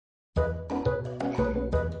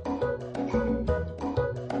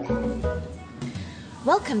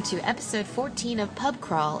Welcome to episode 14 of Pub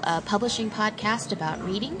Crawl, a publishing podcast about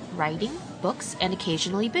reading, writing, books, and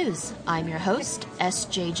occasionally booze. I'm your host,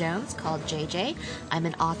 S.J. Jones, called JJ. I'm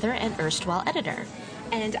an author and erstwhile editor.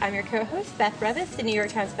 And I'm your co-host, Beth Revis, the New York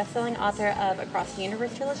Times bestselling author of Across the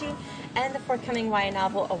Universe trilogy and the forthcoming YA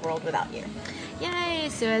novel, A World Without You. Yay!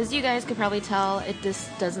 So as you guys could probably tell, this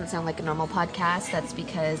doesn't sound like a normal podcast. That's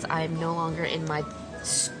because I'm no longer in my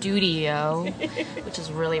studio, which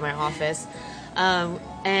is really my office.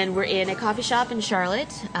 And we're in a coffee shop in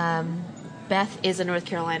Charlotte. Beth is a North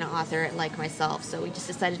Carolina author like myself, so we just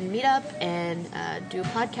decided to meet up and do a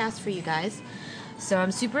podcast for you guys. So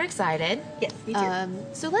I'm super excited. Yes, me too.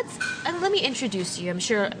 So let me introduce you. I'm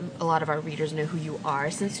sure a lot of our readers know who you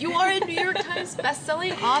are, since you are a New York Times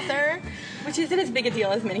bestselling author. Which isn't as big a deal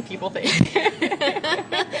as many people think.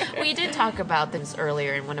 We did talk about this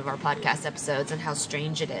earlier in one of our podcast episodes and how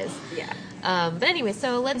strange it is. Yeah. But anyway,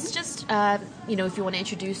 so let's just, if you want to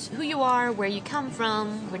introduce who you are, where you come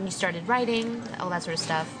from, when you started writing, all that sort of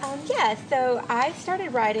stuff. So I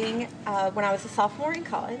started writing when I was a sophomore in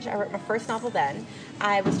college. I wrote my first novel then.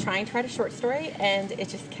 I was trying to write a short story, and it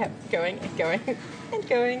just kept going and going and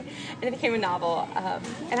going, and it became a novel.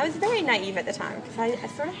 And I was very naive at the time, because I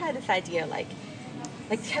sort of had this idea, like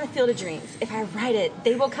kind of field of dreams. If I write it,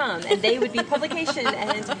 they will come, and they would be publication,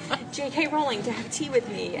 and J.K. Rowling to have tea with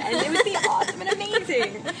me, and it would be awesome and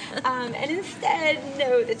amazing. And instead,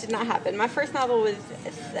 no, that did not happen. My first novel was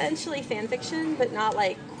essentially fan fiction, but not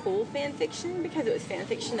like cool fan fiction, because it was fan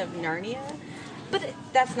fiction of Narnia. But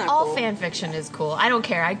that's not all cool. fan fiction is cool. I don't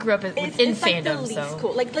care. I grew up in it's fandom, like the least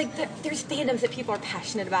cool. There's fandoms that people are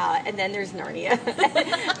passionate about, and then there's Narnia.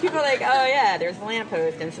 People are like, oh yeah, there's a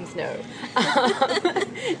lamppost and some snow.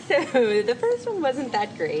 So the first one wasn't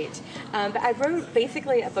that great, but I wrote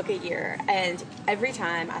basically a book a year, and every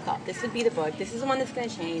time I thought this would be the book. This is the one that's going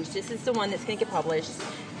to change. This is the one that's going to get published,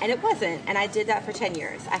 and it wasn't. And I did that for 10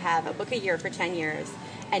 years. I have a book a year for 10 years.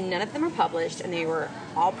 And none of them were published, and they were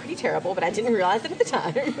all pretty terrible, but I didn't realize it at the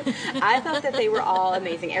time. I thought that they were all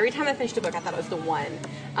amazing. Every time I finished a book, I thought it was the one.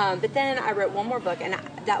 But then I wrote one more book, and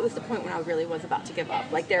that was the point when I really was about to give up.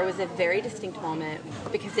 Like, there was a very distinct moment,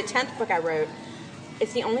 because the 10th book I wrote,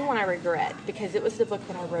 it's the only one I regret, because it was the book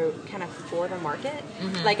that I wrote kind of for the market.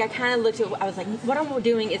 Mm-hmm. Like, I kind of looked at, I was like, what I'm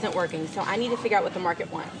doing isn't working, so I need to figure out what the market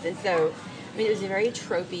wants. And so, it was very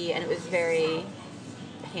tropey, and it was very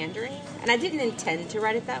pandering, and I didn't intend to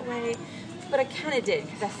write it that way, but I kind of did,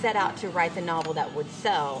 because I set out to write the novel that would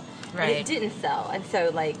sell, right. And it didn't sell, and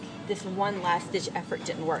so this one last ditch effort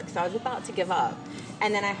didn't work, so I was about to give up,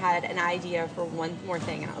 and then I had an idea for one more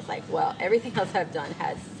thing, and I was like, well, everything else I've done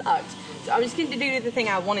has sucked, so I'm just going to do the thing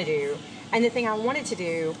I want to do, and the thing I wanted to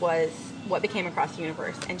do was what became Across the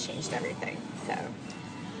Universe and changed everything. So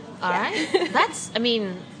all right. That's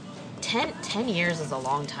 10 years is a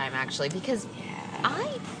long time, actually, because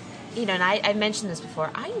I mentioned this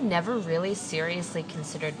before, I never really seriously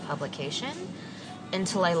considered publication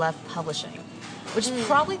until I left publishing, which is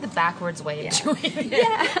probably the backwards way of doing it.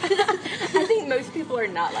 Yeah. I think most people are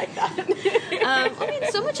not like that.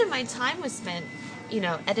 So much of my time was spent,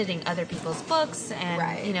 editing other people's books and,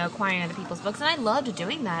 right. Acquiring other people's books, and I loved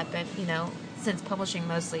doing that, but, since publishing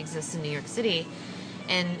mostly exists in New York City,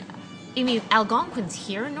 and Algonquin's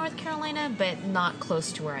here in North Carolina, but not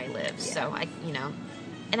close to where I live. Yeah. So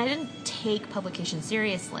and I didn't take publication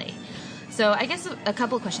seriously. So I guess a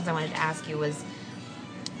couple of questions I wanted to ask you was,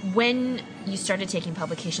 when you started taking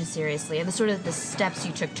publication seriously, and the steps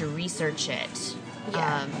you took to research it.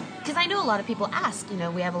 Yeah. Because I know a lot of people ask.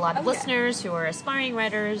 We have a lot of listeners who are aspiring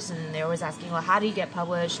writers, and they're always asking, well, how do you get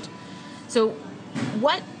published? So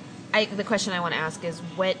the question I want to ask is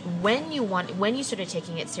when you started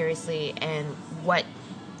taking it seriously, and what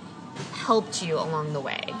helped you along the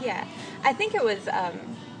way? Yeah, I think it was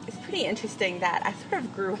it's pretty interesting that I sort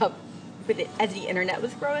of grew up with it as the internet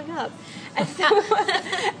was growing up, and so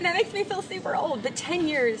and that makes me feel super old. But 10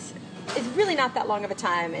 years is really not that long of a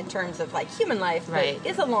time in terms of human life, right. But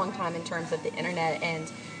it's a long time in terms of the internet and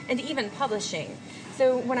even publishing.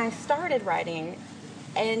 So when I started writing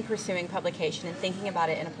and pursuing publication and thinking about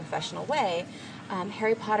it in a professional way,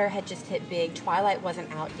 Harry Potter had just hit big. Twilight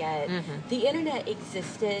wasn't out yet. Mm-hmm. The internet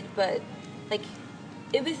existed, but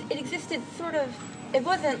it existed sort of. It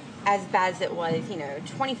wasn't as bad as it was,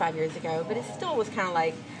 25 years ago, but it still was kind of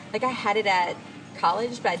like I had it at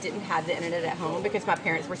college, but I didn't have the internet at home because my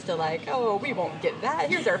parents were still like, oh, we won't get that.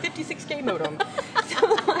 Here's our 56K modem.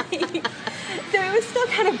 So it was still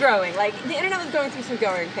kind of growing. The internet was going through some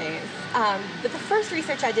growing pains. But the first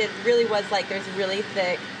research I did really was there's really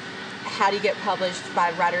thick How to Get Published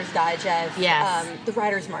by Writer's Digest. Yes. The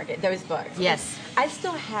Writer's Market, those books. Yes. I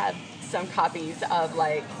still have some copies of,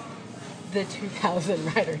 like, the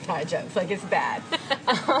 2000 Writer Digest. Like, it's bad.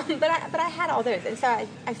 But I had all those. And so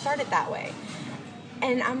I started that way.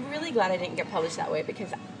 And I'm really glad I didn't get published that way,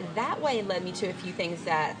 because that way led me to a few things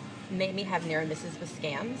that made me have near misses with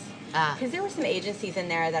scams. Because there were some agencies in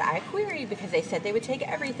there that I queried because they said they would take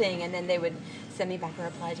everything, and then they would send me back a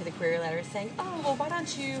reply to the query letter saying, oh, well, why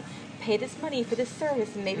don't you pay this money for this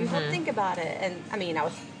service, and maybe we'll think about it. And, I mean, I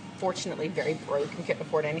was fortunately very broke and couldn't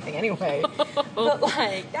afford anything anyway. But,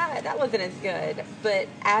 like, that wasn't as good. But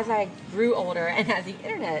as I grew older and as the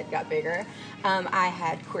internet got bigger, I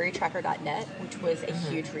had querytracker.net, which was a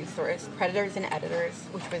huge resource, Predators and Editors,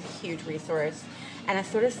 which was a huge resource. And I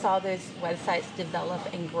sort of saw those websites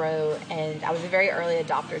develop and grow, and I was a very early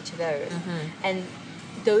adopter to those. And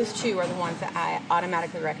those two are the ones that I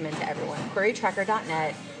automatically recommend to everyone.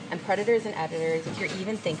 Querytracker.net and Predators and Editors. If you're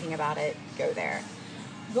even thinking about it, go there.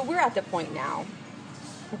 But we're at the point now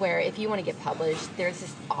where if you want to get published, there's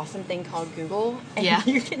this awesome thing called Google, and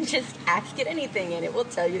you can just ask it anything and it will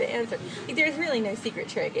tell you the answer. Like, there's really no secret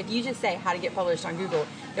trick. If you just say how to get published on Google,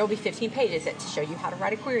 there will be 15 pages that show you how to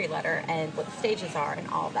write a query letter and what the stages are and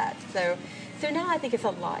all that. So now I think it's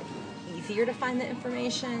a lot easier to find the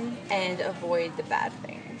information and avoid the bad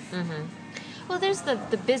things. Well, there's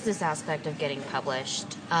the business aspect of getting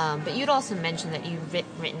published, but you'd also mentioned that you've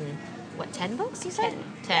written, what, 10 books, you said?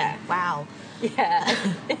 10. Yeah. Wow. Yeah,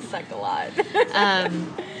 it's like a lot.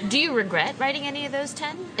 Do you regret writing any of those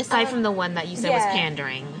 10? Aside from the one that you said was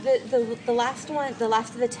pandering. The last one, the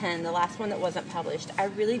last of the 10, the last one that wasn't published, I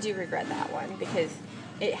really do regret that one because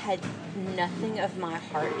it had nothing of my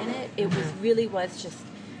heart in it. It was just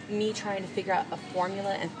me trying to figure out a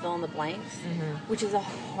formula and fill in the blanks, which is a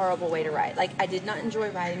horrible way to write. Like, I did not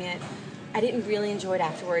enjoy writing it. I didn't really enjoy it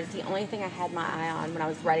afterwards. The only thing I had my eye on when I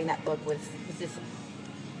was writing that book was this,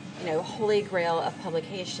 holy grail of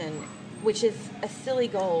publication, which is a silly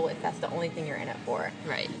goal if that's the only thing you're in it for.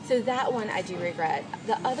 Right. So that one I do regret.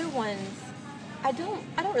 The other ones, I don't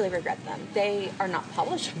really regret them. They are not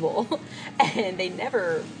publishable, and they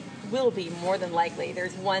never will be, more than likely.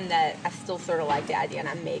 There's one that I still sort of like the idea, and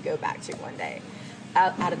I may go back to one day.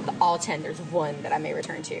 Out of all 10, there's one that I may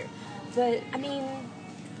return to. But, I mean,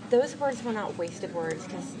 those words were not wasted words,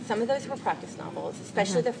 because some of those were practice novels,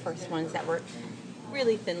 especially the first ones that were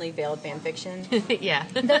really thinly veiled fan fiction. Yeah.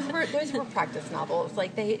 Those were practice novels.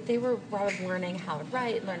 Like, they were where I was learning how to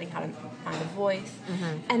write, learning how to find a voice.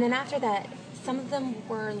 And then after that, some of them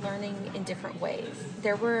were learning in different ways.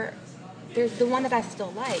 There's the one that I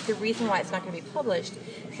still like. The reason why it's not going to be published is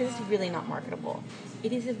because it's really not marketable.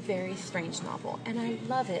 It is a very strange novel, and I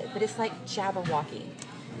love it, but it's like Jabberwocky.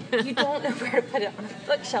 You don't know where to put it on a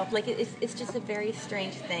bookshelf. Like, it's just a very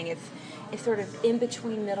strange thing. It's sort of in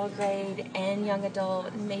between middle grade and young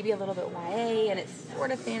adult, maybe a little bit YA, and it's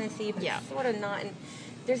sort of fantasy, but sort of not. And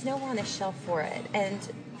there's no one on the shelf for it. And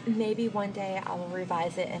maybe one day I will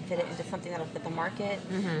revise it and fit it into something that'll fit the market.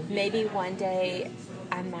 Maybe one day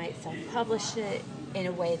I might self-publish it in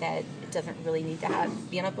a way that it doesn't really need to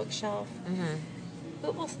be on a bookshelf.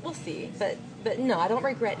 But we'll see. But no, I don't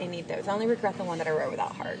regret any of those. I only regret the one that I wrote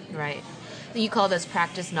without heart. Right. You call those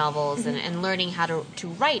practice novels and learning how to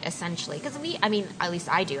write, essentially. Because at least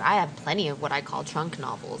I do. I have plenty of what I call trunk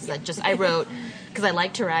novels that just I wrote because I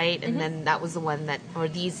like to write, and then that was the one that, or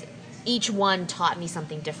these, each one taught me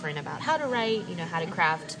something different about how to write, how to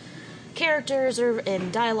craft characters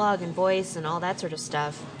and dialogue and voice and all that sort of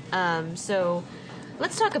stuff. So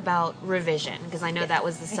let's talk about revision, because I know that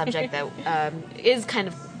was the subject that is kind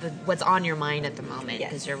of what's on your mind at the moment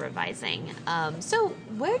because you're revising. So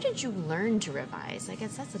where did you learn to revise? I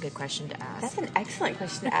guess that's a good question to ask. That's an excellent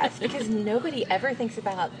question to ask because nobody ever thinks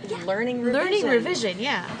about learning revision. Learning revision,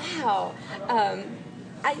 yeah. Wow.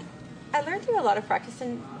 I learned through a lot of practice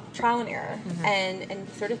and trial and error and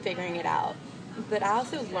sort of figuring it out. But I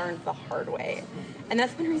also learned the hard way. And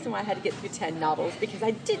that's one reason why I had to get through 10 novels, because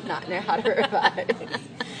I did not know how to revise.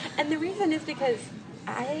 And the reason is because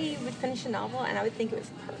I would finish a novel and I would think it was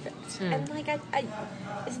perfect. And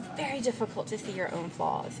it's very difficult to see your own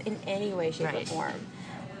flaws in any way, shape, or form.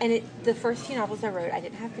 And the first few novels I wrote, I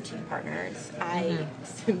didn't have critique partners. I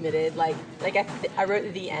submitted, I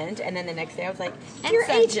wrote the end, and then the next day I was like, "Dear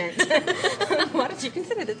agent, why did you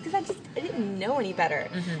consider this?" Because I didn't know any better.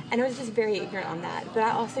 And I was just very ignorant on that. But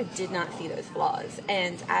I also did not see those flaws.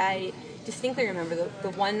 And I distinctly remember the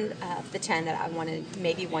one of the 10 that I wanted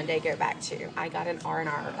maybe one day go back to. I got an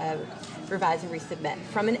R&R, revise and resubmit,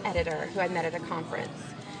 from an editor who I'd met at a conference.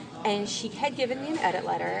 And she had given me an edit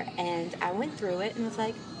letter, and I went through it and was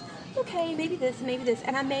like, okay, maybe this, maybe this.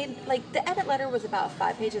 And I made, like, the edit letter was about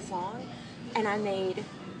 5 pages long, and I made,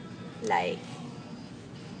 like,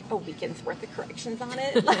 a weekend's worth of corrections on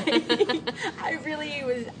it. Like,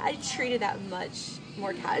 I treated that much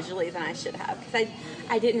more casually than I should have, because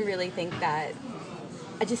I didn't really think that,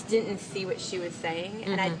 I just didn't see what she was saying,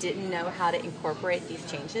 and I didn't know how to incorporate these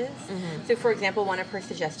changes. So, for example, one of her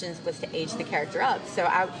suggestions was to age the character up. So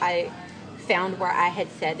I found where I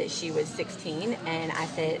had said that she was 16, and I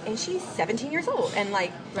said, and she's 17 years old, and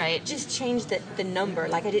like, Right. just changed the number.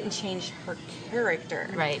 Like, I didn't change her character.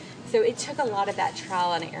 Right. So it took a lot of that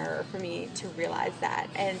trial and error for me to realize that.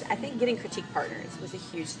 And I think getting critique partners was a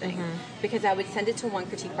huge thing, because I would send it to one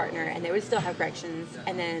critique partner and they would still have corrections,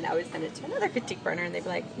 and then I would send it to another critique partner and they'd be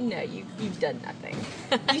like, no, you've done nothing.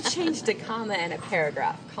 You changed a comma and a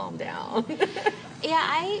paragraph. Calm down. Yeah,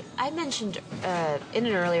 I mentioned in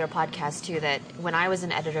an earlier podcast too that when I was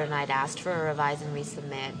an editor and I'd asked for a revise and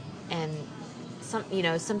resubmit, and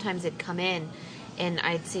sometimes it'd come in and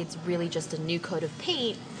I'd say it's really just a new coat of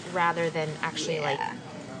paint rather than actually like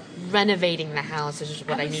renovating the house, which is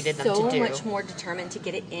what I needed them to do. So much more determined to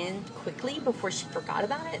get it in quickly before she forgot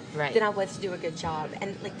about it Right. than I was to do a good job.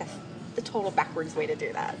 And like, that's the total backwards way to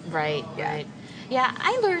do that. Right, Yeah. right. Yeah,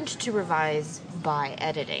 I learned to revise by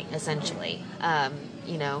editing, essentially. And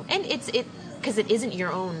it's because it isn't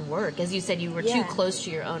your own work. As you said, you were too Yeah. close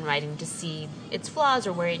to your own writing to see its flaws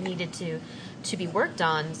or where it needed to be worked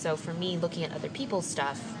on. So for me, looking at other people's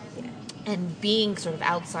stuff and being sort of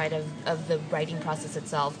outside of the writing process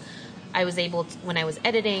itself, I was able to, when I was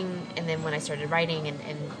editing and then when I started writing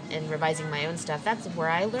and revising my own stuff, that's where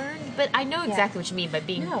I learned. But I know exactly what you mean by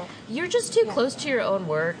being, you're just too close to your own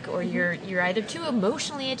work, or you're either too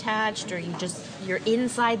emotionally attached, or you're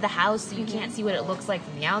inside the house so you can't see what it looks like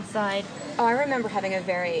from the outside. Oh, I remember having a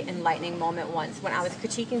very enlightening moment once when I was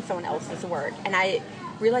critiquing someone else's work, and I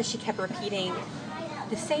realized she kept repeating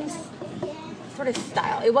the same sort of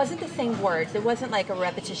style. It wasn't the same words. It wasn't like a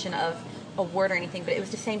repetition of a word or anything, but it was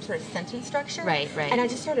the same sort of sentence structure. Right. And I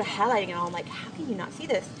just started highlighting it all. I'm like, how can you not see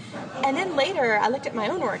this? And then later, I looked at my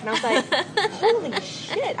own work, and I was like, holy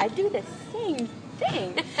shit, I do the same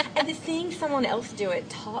thing. And just seeing someone else do it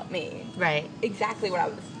taught me exactly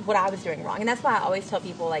what I was doing wrong. And that's why I always tell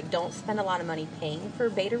people, like, don't spend a lot of money paying for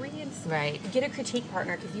beta reads. Right. Get a critique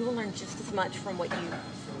partner, because you will learn just as much from what you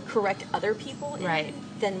correct other people in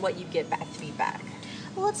than what you get back to feedback.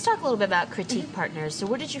 Well, let's talk a little bit about critique partners. So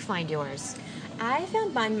where did you find yours? I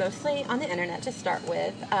found mine mostly on the internet to start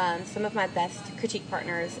with. Some of my best critique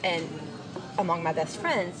partners and among my best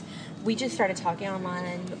friends, we just started talking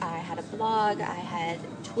online. I had a blog, I had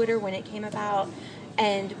Twitter when it came about,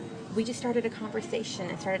 and we just started a conversation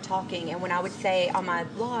and started talking. And when I would say on my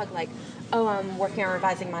blog, like, oh, I'm working on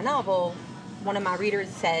revising my novel, one of my readers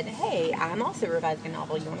said, hey, I'm also revising a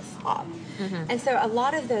novel, you want to swap? And so a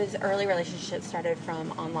lot of those early relationships started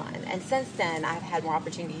from online. And since then, I've had more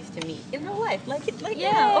opportunities to meet in real life, like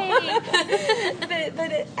now.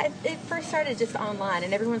 but it first started just online,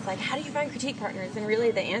 and everyone's like, how do you find critique partners? And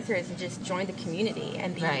really the answer is to just join the community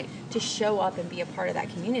and to show up and be a part of that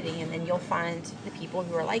community, and then you'll find the people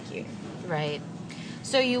who are like you. Right.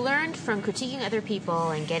 So you learned from critiquing other people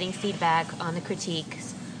and getting feedback on the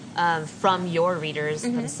critiques from your readers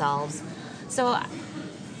themselves. So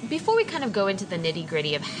before we kind of go into the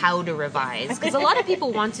nitty-gritty of how to revise, because a lot of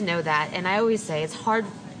people want to know that, and I always say it's hard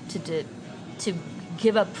to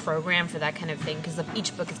give a program for that kind of thing, because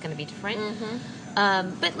each book is going to be different.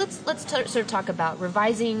 But let's sort of talk about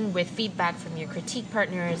revising with feedback from your critique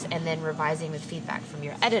partners, and then revising with feedback from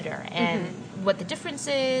your editor, and what the difference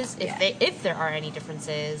is, if there are any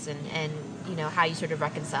differences, and how you sort of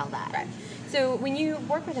reconcile that. Right. So when you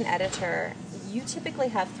work with an editor, you typically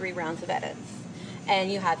have 3 rounds of edits.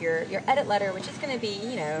 And you have your edit letter, which is going to be,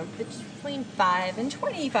 between 5 and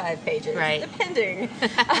 25 pages, depending.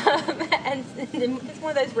 And it's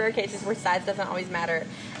one of those rare cases where size doesn't always matter.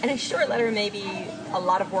 And a short letter may be a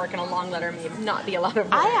lot of work, and a long letter may not be a lot of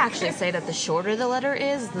work. I actually say that the shorter the letter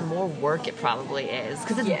is, the more work it probably is,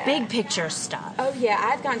 because it's big picture stuff. Oh, yeah.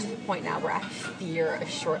 I've gotten to the point now where I fear a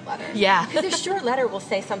short letter. Yeah. Because a short letter will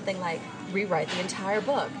say something like, rewrite the entire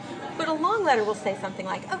book. But a long letter will say something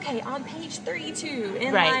like, okay, on page 32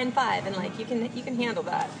 in line 5, and like you can handle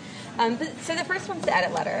that. So the first one's the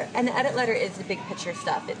edit letter, and the edit letter is the big picture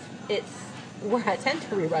stuff. It's where I tend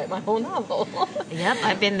to rewrite my whole novel. Yep,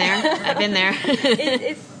 I've been there.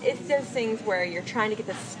 It's those things where you're trying to get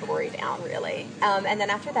the story down, really. And then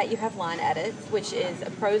after that, you have line edits, which is a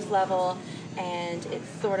prose level, and it's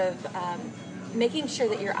sort of making sure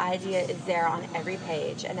that your idea is there on every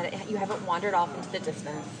page, and that you haven't wandered off into the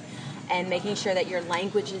distance. and making sure that your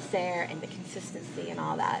language is there and the consistency and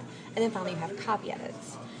all that. And then finally you have copy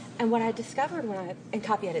edits. And what I discovered and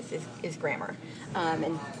copy edits is grammar,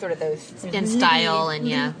 and sort of those And style and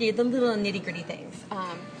the little nitty gritty things.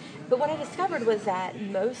 But what I discovered was that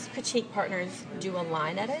most critique partners do a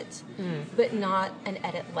line edit, but not an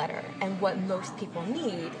edit letter. And what most people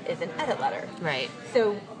need is an edit letter. Right.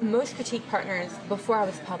 So most critique partners, before I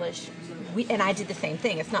was published, and I did the same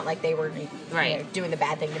thing. It's not like they were doing the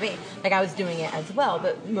bad thing to me. Like, I was doing it as well.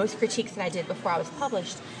 But most critiques that I did before I was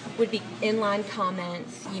published would be inline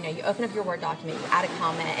comments. You open up your Word document, you add a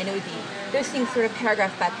comment, and it would be those things sort of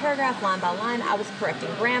paragraph by paragraph, line by line. I was correcting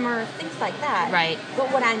grammar, things like that. Right.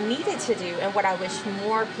 But what I needed to do, and what I wish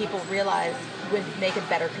more people realized would make a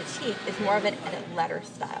better critique, is more of an edit letter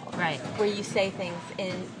style. Right. Where you say things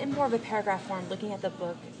in more of a paragraph form, looking at the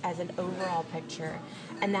book as an overall picture.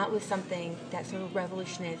 And that was something that sort of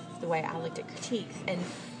revolutionized the way I looked at critiques. And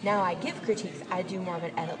now I give critiques, I do more of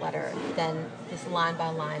an edit letter than this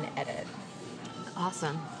line-by-line edit.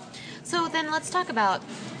 Awesome. So then let's talk about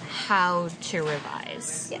how to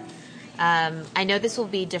revise. Yes. I know this will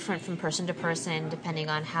be different from person to person depending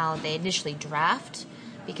on how they initially draft,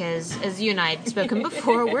 because as you and I had spoken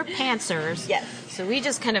before, we're pantsers. Yes. So we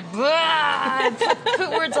just kind of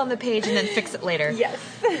put words on the page and then fix it later. Yes.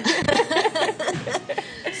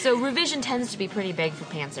 So revision tends to be pretty big for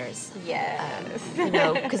pantsers. Yes.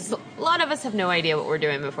 Because a lot of us have no idea what we're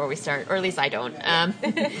doing before we start, or at least I don't. No,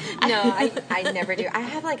 I never do. I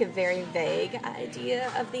have like a very vague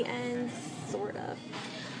idea of the end, sort of.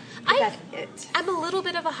 That's it. I'm a little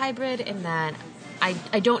bit of a hybrid in that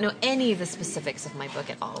I don't know any of the specifics of my book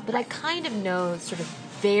at all, but I kind of know sort of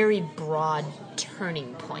very broad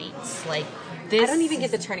turning points. Like this. I don't even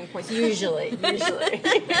get the turning points, usually.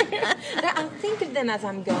 I'll think of them as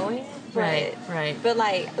I'm going. But, Right. But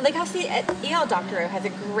like I'll see, E.L. Doctorow has a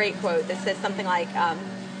great quote that says something like,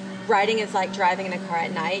 writing is like driving in a car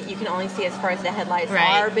at night. You can only see as far as the headlights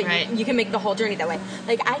are, but you can make the whole journey that way.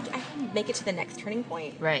 Like, I can make it to the next turning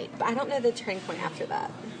point. Right. But I don't know the turning point after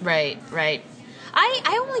that. Right.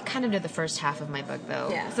 I only kind of know the first half of my book, though.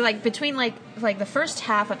 Yeah. So, like, between, like the first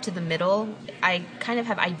half up to the middle, I kind of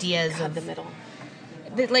have ideas of... the middle.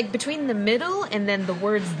 Like, between the middle and then the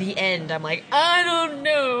words the end, I'm like, I don't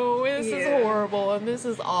know. This is horrible and this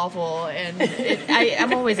is awful. And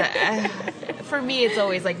I'm always... for me, it's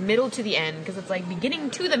always, like, middle to the end, because it's, like, beginning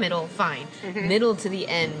to the middle, fine. Mm-hmm. Middle to the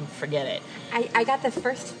end, forget it. I got the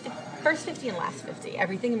first 50 and last 50.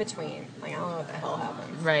 Everything in between. Like, I don't know what the hell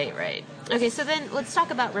happened. Right. Okay, so then let's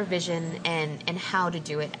talk about revision and how to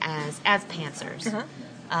do it as pantsers. Uh-huh.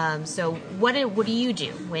 So what do you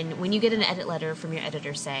do when you get an edit letter from your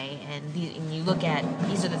editor, say, and you look at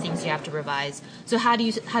these are the things you have to revise? So how do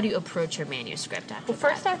you approach your manuscript after that?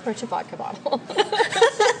 Well, first I approach a vodka bottle.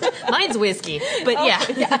 Mine's whiskey, but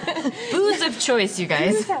booze of choice, you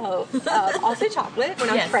guys. So, also chocolate. When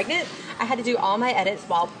I was pregnant, I had to do all my edits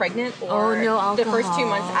while pregnant or no alcohol. The first 2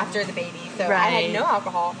 months after the baby. So I had no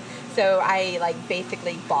alcohol. So I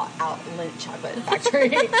basically bought out Lindt Chocolate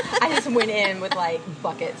Factory. I just went in with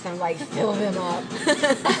buckets and fill them up.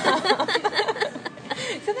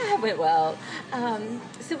 So that went well.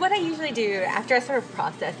 So what I usually do after I sort of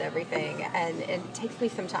process everything, and it takes me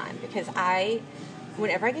some time because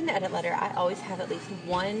whenever I get an edit letter, I always have at least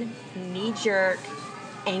one knee-jerk,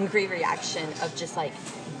 angry reaction of just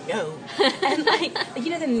no. And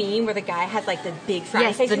the meme where the guy has the big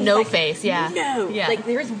frowny face. The no face, yeah. No. Yeah.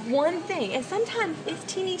 There's one thing. And sometimes it's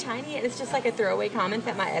teeny tiny and it's just a throwaway comment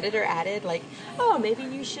that my editor added, oh, maybe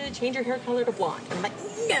you should change your hair color to blonde. And I'm like,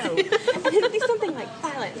 no. And it'll be something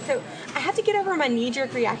violent. So I have to get over my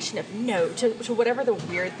knee-jerk reaction of no to whatever the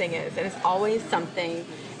weird thing is. And it's always something.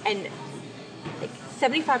 And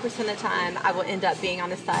 75% of the time, I will end up being on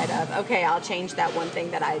the side of, okay, I'll change that one thing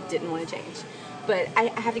that I didn't want to change. But I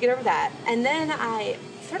have to get over that. And then I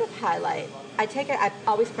sort of highlight. I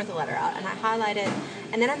always print the letter out, and I highlight it,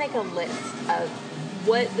 and then I make a list of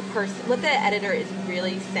what the editor is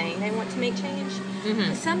really saying they want to make change.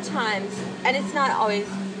 Mm-hmm. Sometimes, and it's not always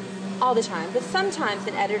all the time, but sometimes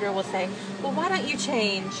an editor will say, well, why don't you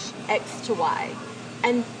change X to Y?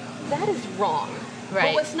 And that is wrong. Right.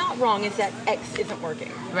 But what's not wrong is that X isn't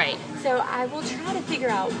working. Right. So I will try to figure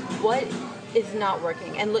out what is not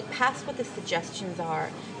working and look past what the suggestions are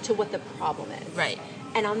to what the problem is. Right.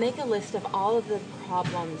 And I'll make a list of all of the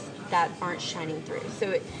problems that aren't shining through.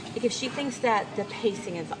 So if she thinks that the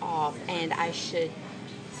pacing is off and I should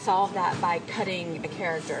solve that by cutting a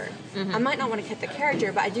character, I might not want to cut the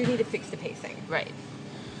character, but I do need to fix the pacing. Right.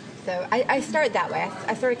 So I start that way.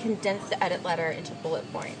 I sort of condense the edit letter into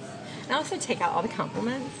bullet points. And I also take out all the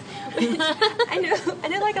compliments. Which I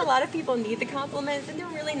know like a lot of people need the compliments, and they're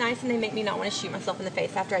really nice, and they make me not want to shoot myself in the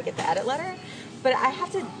face after I get the edit letter. But I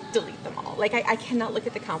have to delete them all. Like, I cannot look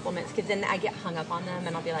at the compliments, because then I get hung up on them,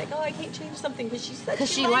 and I'll be like, oh, I can't change something because she said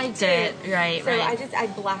she liked it. Right, so right. I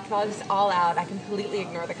black those all out. I completely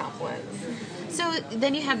ignore the compliments. So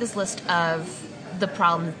then you have this list of the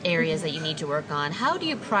problem areas that you need to work on. How do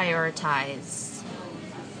you prioritize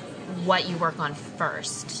what you work on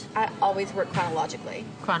first? I always work chronologically.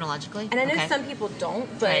 Chronologically? And I know some people don't,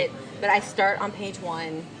 but I start on page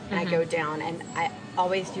 1 and I go down, and I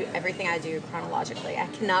always do everything I do chronologically. I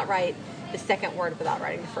cannot write the second word without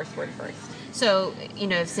writing the first word first. So,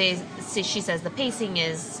 say she says the pacing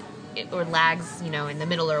is, or lags, in the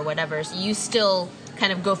middle or whatever, so you still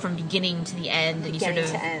kind of go from beginning to the end, and you sort of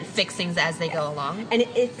fix things as they go along. And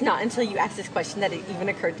it's not until you ask this question that it even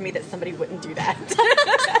occurred to me that somebody wouldn't do that.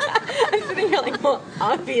 I'm sitting here like, well,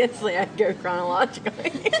 obviously I'd go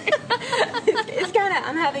chronologically. It's kind of,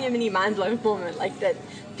 I'm having a mini mind-blown moment, like that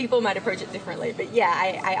people might approach it differently. But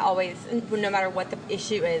yeah, I always, no matter what the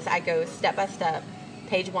issue is, I go step by step,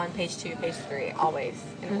 page 1, page 2, page 3, always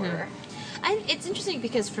in order. It's interesting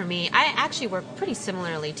because for me, I actually work pretty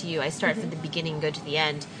similarly to you. I start from the beginning, go to the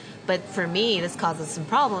end. But for me, this causes some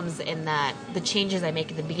problems in that the changes I make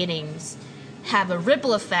at the beginnings have a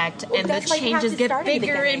ripple effect, and the changes get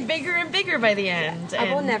bigger and bigger and bigger by the end.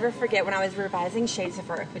 I will never forget when I was revising Shades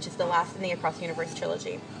of Earth, which is the last in the Across the Universe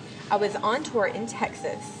trilogy. I was on tour in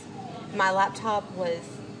Texas. My laptop was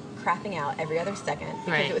crapping out every other second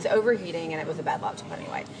because it was overheating, and it was a bad laptop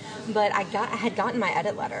anyway. But I had gotten my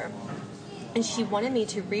edit letter, and she wanted me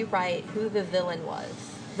to rewrite who the villain was.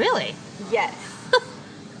 Really? Yes.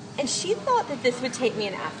 And she thought that this would take me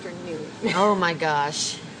an afternoon. Oh my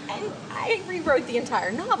gosh. And I rewrote the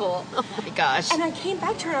entire novel. Oh my gosh. And I came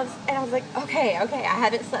back to her, and I was like, okay, I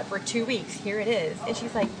haven't slept for 2 weeks. Here it is. And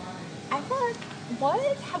she's like, I thought,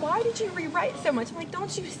 what? Why did you rewrite so much? I'm like,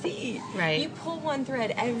 don't you see? Right. You pull one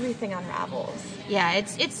thread, everything unravels. Yeah,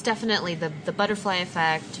 it's definitely the butterfly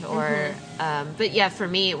effect, or, but yeah, for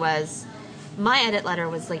me it was, my edit letter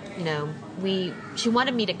was like, she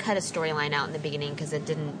wanted me to cut a storyline out in the beginning because it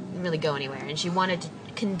didn't really go anywhere, and she wanted to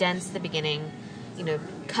condense the beginning,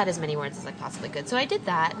 cut as many words as I possibly could. So I did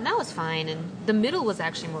that, and that was fine, and the middle was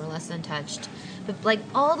actually more or less untouched. But like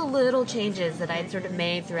all the little changes that I'd sort of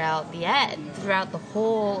made throughout the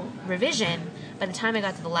whole revision, by the time I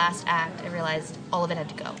got to the last act, I realized all of it had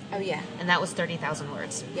to go. Oh yeah. And that was 30,000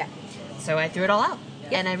 words. Yeah. So I threw it all out,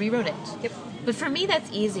 and I rewrote it. Yep. But for me,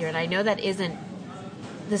 that's easier, and I know that isn't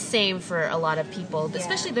the same for a lot of people,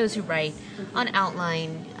 especially those who write on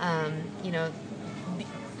outline.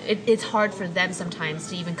 It's hard for them sometimes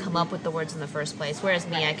to even come up with the words in the first place. Whereas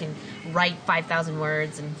me, I can write 5,000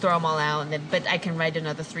 words and throw them all out, but I can write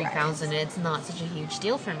another 3,000, and it's not such a huge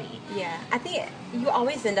deal for me. Yeah, I think you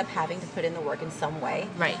always end up having to put in the work in some way.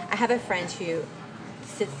 Right. I have a friend who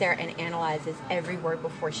sits there and analyzes every word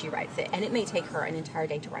before she writes it, and it may take her an entire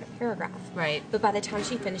day to write a paragraph. Right. But by the time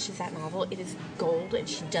she finishes that novel, it is gold, and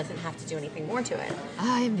she doesn't have to do anything more to it.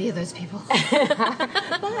 I envy those people.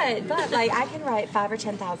 But like, I can write 5,000 or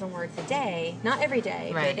 10,000 words a day, not every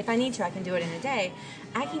day, right. But if I need to, I can do it in a day.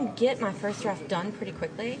 I can get my first draft done pretty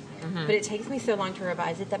quickly, but it takes me so long to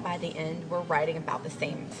revise it that by the end, we're writing about the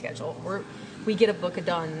same schedule. We get a book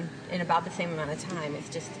done in about the same amount of time. It's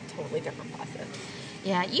just a totally different process.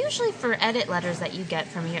 Yeah, usually for edit letters that you get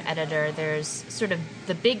from your editor, there's sort of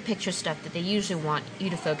the big picture stuff that they usually want you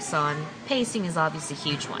to focus on. Pacing is obviously a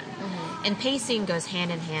huge one. Mm-hmm. And pacing goes hand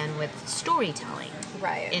in hand with storytelling.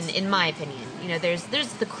 Right. In my opinion. There's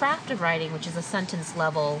the craft of writing, which is a sentence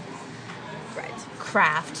level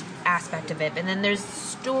craft aspect of it. And then there's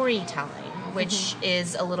storytelling, which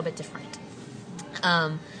is a little bit different.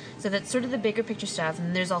 So that's sort of the bigger picture stuff,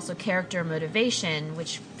 and there's also character motivation,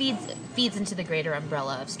 which feeds into the greater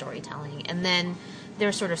umbrella of storytelling. And then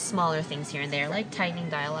there's sort of smaller things here and there, like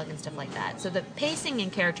tightening dialogue and stuff like that. So the pacing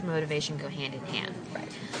and character motivation go hand in hand. Right.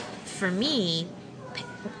 For me,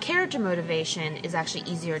 character motivation is actually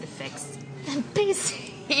easier to fix than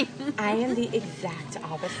pacing. I am the exact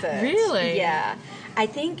opposite. Really? Yeah. I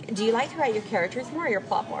think, do you like to write your characters more or your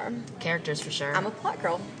plot more? Characters, for sure. I'm a plot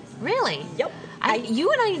girl. Really? Yep.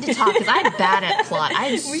 You and I need to talk, because I'm bad at plot.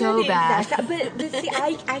 I'm so bad. But see,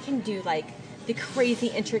 I can do like the crazy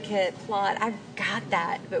intricate plot. I've got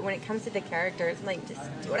that. But when it comes to the characters, I'm like, just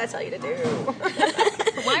do what I tell you to do.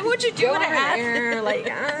 Why would you do what I ask? Like,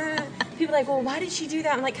 people are like, well, why did she do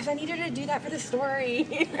that? I'm like, because I needed her to do that for the story.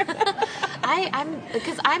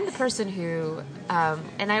 Because I'm the person who,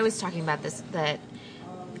 and I was talking about this, that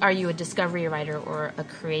are you a discovery writer or a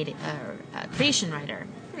creation writer?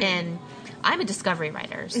 And I'm a discovery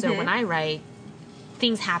writer, so when I write,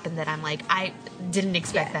 things happen that I'm like, I didn't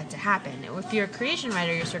expect that to happen. If you're a creation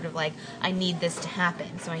writer, you're sort of like, I need this to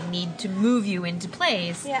happen, so I need to move you into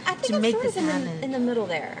place I think to I'm make sort this of happen. in the middle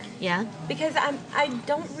there. Yeah? Because I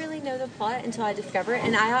don't really know the plot until I discover it,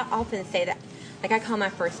 and I often say that, like, I call my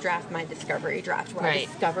first draft my discovery draft, where I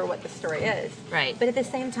discover what the story is. Right. But at the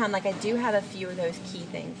same time, like, I do have a few of those key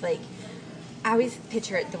things. Like, I always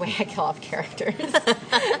picture it the way I kill off characters.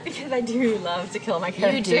 Because I do love to kill my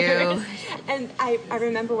characters. You do. And I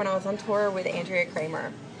remember when I was on tour with Andrea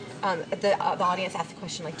Kramer, the audience asked the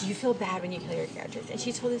question, like, do you feel bad when you kill your characters? And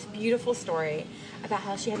she told this beautiful story about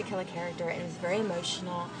how she had to kill a character, and it was very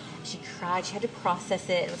emotional. She cried. She had to process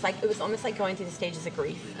it. It was almost like going through the stages of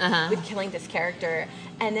grief with killing this character.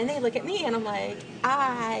 And then they look at me, and I'm like,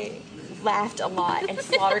 I laughed a lot and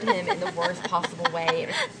slaughtered him in the worst possible way. It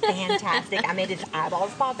was fantastic. I made his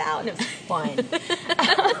eyeballs pop out, and it was fun.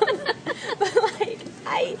 But like,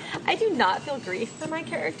 I do not feel grief for my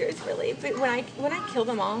characters, really. But when I kill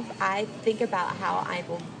them off, I think about how I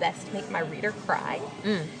will best make my reader cry.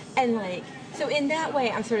 And like, so in that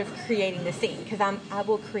way, I'm sort of creating the scene, because I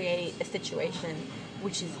will create a situation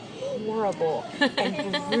which is horrible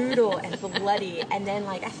and brutal and bloody, and then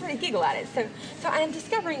like I sort of giggle at it. So I am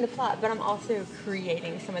discovering the plot, but I'm also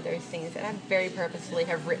creating some of those scenes, and I very purposefully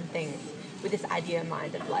have written things with this idea in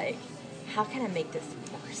mind of like, how can I make this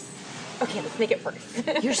worse? Okay, let's make it worse.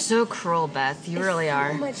 You're so cruel, Beth. You really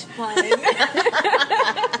are. So much fun.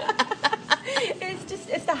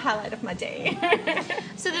 It's the highlight of my day.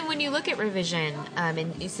 So then when you look at revision,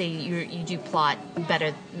 and you say you do plot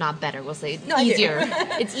better, not better, we'll say easier.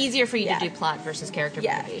 It's easier for you to do plot versus character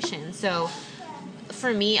motivation. So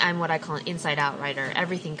for me, I'm what I call an inside-out writer.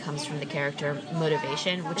 Everything comes from the character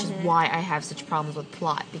motivation, which is why I have such problems with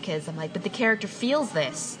plot, because I'm like, but the character feels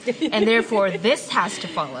this, and therefore this has to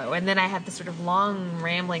follow. And then I have this sort of long,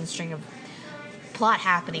 rambling string of plot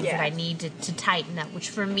happenings that I need to tighten up, which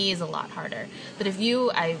for me is a lot harder. But if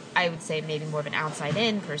you, I would say maybe more of an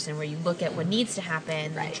outside-in person, where you look at what needs to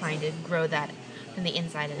happen and trying to grow that from the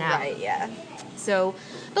inside and out. Right, yeah. So,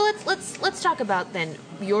 but let's talk about then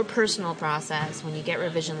your personal process when you get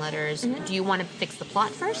revision letters. Do you want to fix the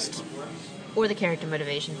plot first, or the character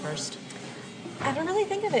motivation first? I don't really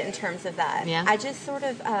think of it in terms of that. Yeah. I just sort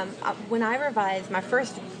of, when I revise my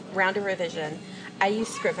first round of revision, I use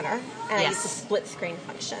Scrivener, and I use the split screen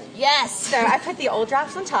function. Yes! So I put the old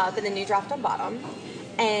drafts on top and the new draft on bottom,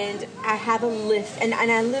 and I have a list, and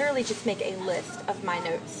I literally just make a list of my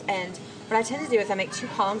notes. And what I tend to do is I make 2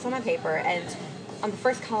 columns on my paper, and on the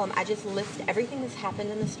first column, I just list everything that's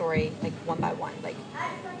happened in the story, like one by one. Like,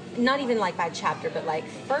 not even like by chapter, but like,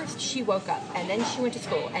 first she woke up, and then she went to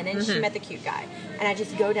school, and then she met the cute guy. And I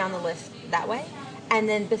just go down the list that way. And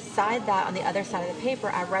then beside that, on the other side of the paper,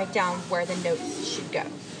 I write down where the notes should go.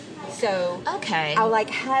 So I'll like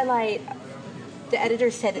highlight, the editor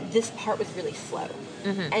said that this part was really slow.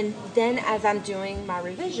 And then as I'm doing my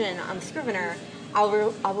revision on Scrivener, I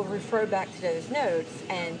will refer back to those notes,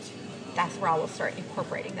 and that's where I will start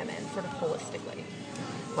incorporating them in sort of holistically.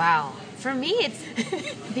 Wow. For me,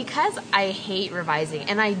 it's because I hate revising,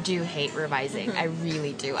 and I do hate revising. I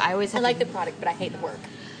really do. I like the product, but I hate the work.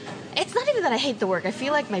 It's not even that I hate the work. I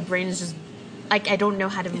feel like my brain is just, like, I don't know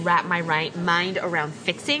how to wrap my mind around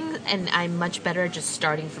fixing, and I'm much better at just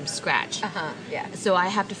starting from scratch. Yeah. So I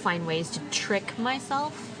have to find ways to trick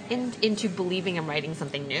myself into believing I'm writing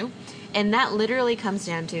something new. And that literally comes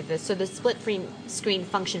down to this. So the split screen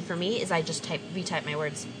function for me is I just retype my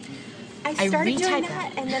words. I started doing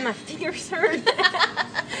that, and then my fingers hurt.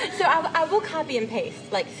 So I will copy and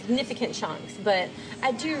paste, like, significant chunks, but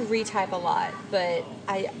I do retype a lot. But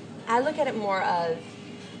I look at it more of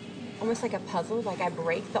almost like a puzzle. Like, I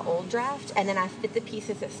break the old draft, and then I fit the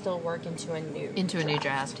pieces that still work into a new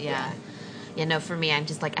draft. Yeah. Yeah, no, for me, I'm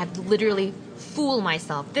just like, I literally fool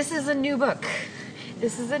myself. This is a new book.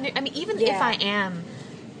 This is a new... I mean, even if I am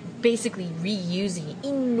basically reusing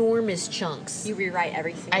enormous chunks. You rewrite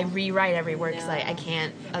every single... I rewrite every word because I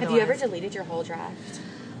can't otherwise. Have you ever deleted your whole draft?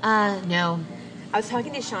 No. I was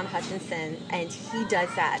talking to Sean Hutchinson, and he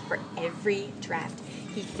does that for every draft.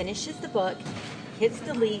 He finishes the book, hits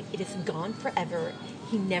delete, it is gone forever.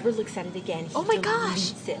 He never looks at it again. He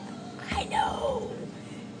deletes it. I know.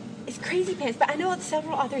 It's crazy pants, but I know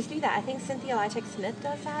several authors do that. I think Cynthia Lytech Smith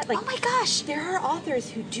does that. Like, oh my gosh. There are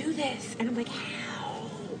authors who do this, and I'm like, how?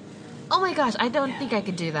 Oh my gosh, I don't think I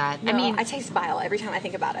could do that. No, I mean, I taste bile every time I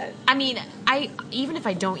think about it. I mean, even if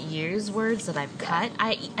I don't use words that I've cut,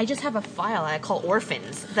 I just have a file I call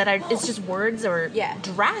orphans it's just words or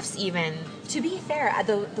drafts even. To be fair,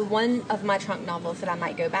 the one of my trunk novels that I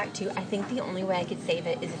might go back to, I think the only way I could save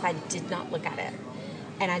it is if I did not look at it.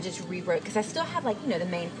 And I just rewrote, because I still have, like, the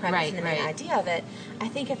main premise and the main idea of it. I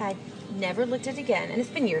think if I never looked at it again, and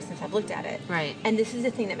it's been years since I've looked at it. Right. And this is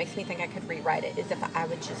the thing that makes me think I could rewrite it, is if I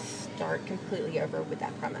would just start completely over with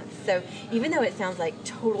that premise. So even though it sounds like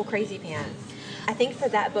total crazy pants, I think for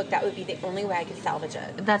that book, that would be the only way I could salvage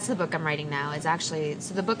it. That's the book I'm writing now.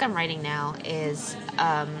 So the book I'm writing now is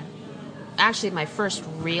actually my first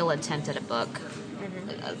real attempt at a book.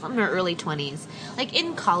 From my early 20s. Like,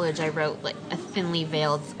 in college, I wrote, like, a thinly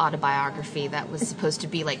veiled autobiography that was supposed to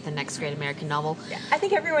be, like, the next great American novel. Yeah. I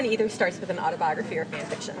think everyone either starts with an autobiography or fan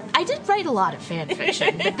fiction. I did write a lot of fan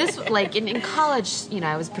fiction, but this, like, in college,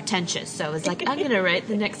 I was pretentious, so I was like, I'm going to write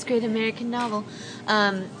the next great American novel.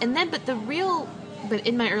 But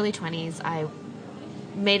in my early 20s, I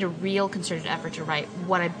made a real concerted effort to write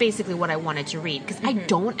what I wanted to read, because I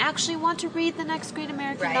don't actually want to read the next great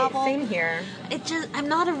American novel. Same here. I'm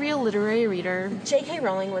not a real literary reader. J.K.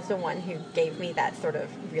 Rowling was the one who gave me that sort of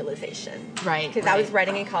realization. Right. Because I was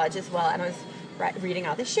writing in college as well, and I was reading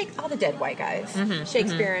all the dead white guys,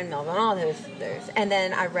 Shakespeare and Melville, all those. And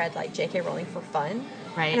then I read, like, J.K. Rowling for fun.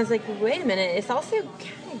 Right. And I was like, wait a minute, it's also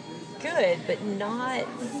kind of good, but not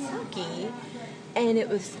sucky. And it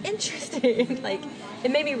was interesting. Like,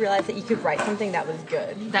 it made me realize that you could write something that was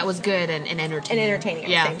good. That was good and entertaining. And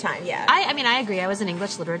entertaining at the same time, yeah. I agree. I was an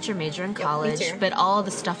English literature major in college, me too. but all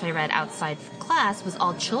the stuff I read outside class was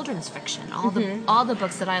all children's fiction. All the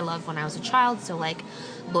books that I loved when I was a child, so like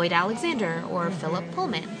Lloyd Alexander or Philip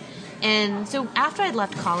Pullman. And so after I'd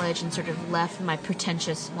left college and sort of left my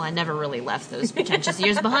I never really left those pretentious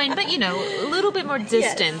years behind, but, a little bit more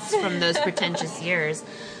distance from those pretentious years.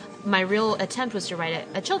 My real attempt was to write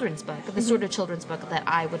a children's book, the sort of children's book that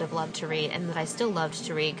I would have loved to read and that I still loved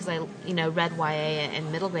to read because I, read YA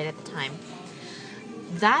and middle grade at the time.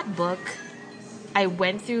 That book, I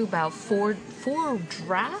went through about four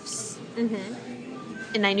drafts,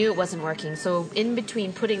 and I knew it wasn't working. So in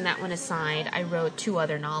between putting that one aside, I wrote 2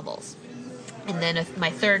 other novels. And then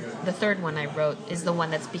the third one I wrote is the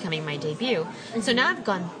one that's becoming my debut. So now I've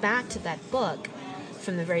gone back to that book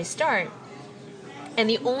from the very start. And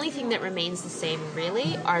the only thing that remains the same,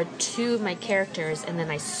 really, are 2 of my characters, and then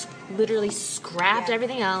I literally scrapped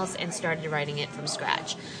everything else and started writing it from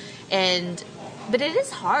scratch. But it is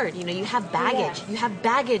hard, you have baggage. Yeah. You have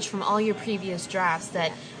baggage from all your previous drafts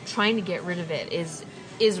that trying to get rid of it is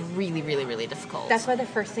really, really, really difficult. That's why the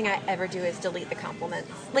first thing I ever do is delete the compliments.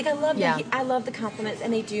 Like, I love the compliments,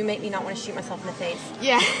 and they do make me not want to shoot myself in the face.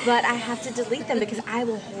 Yeah. But I have to delete them because I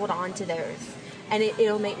will hold on to those. And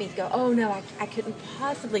it'll make me go, oh no, I couldn't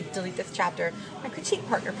possibly delete this chapter. My critique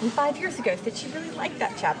partner from 5 years ago said she really liked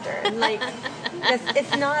that chapter. And like,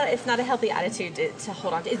 it's not a healthy attitude to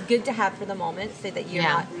hold on to. It's good to have for the moment so that you're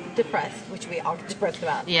not depressed, which we all get depressed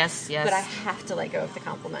about. Yes. But I have to let go of the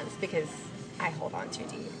compliments because I hold on too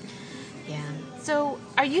deep. Yeah. So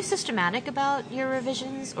are you systematic about your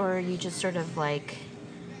revisions, or are you just sort of like,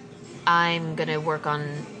 I'm going to work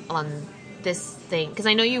on this thing, because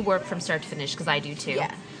I know you work from start to finish, because I do too.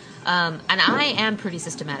 Yeah. And I am pretty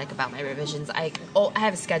systematic about my revisions. I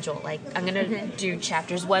have a schedule. Like, I'm going to do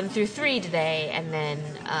chapters 1 through 3 today, and then,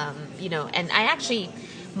 and I actually,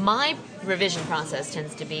 my revision process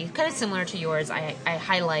tends to be kind of similar to yours. I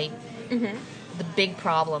highlight the big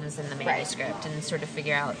problems in the manuscript and sort of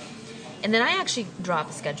figure out. And then I actually draw up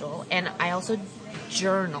a schedule, and I also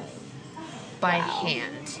journal by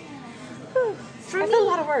hand. That's a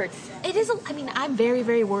lot of words. It is. I'm very,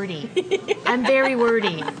 very wordy. I'm very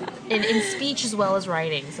wordy in speech as well as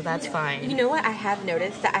writing, so that's fine. You know what? I have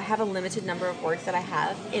noticed that I have a limited number of words that I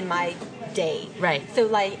have in my day. Right. So,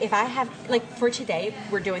 like, if I have, like, for today,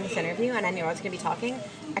 we're doing this interview, and I knew I was going to be talking,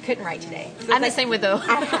 I couldn't write today. So I'm the same with though.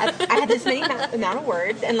 I had this many amount of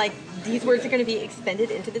words, and, like, these words are going to be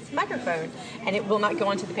expended into this microphone, and it will not go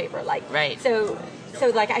onto the paper. Like, right. So,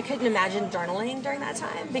 like, I couldn't imagine journaling during that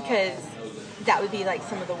time, because that would be like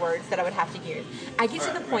some of the words that I would have to use. I get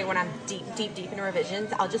to the point when I'm deep in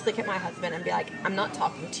revisions, I'll just look at my husband and be like, I'm not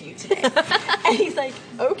talking to you today. And he's like,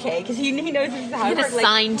 okay, because he knows this is how I work.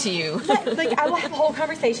 Assigned to you. Like, I will have whole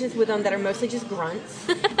conversations with him that are mostly just grunts.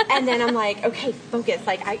 And then I'm like, okay, focus.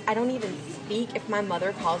 Like, I don't even speak. If my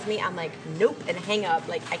mother calls me, I'm like, nope, and hang up.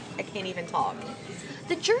 Like, I can't even talk.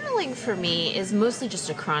 The journaling for me is mostly just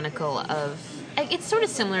a chronicle of, it's sort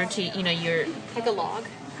of similar to, your... Like a log?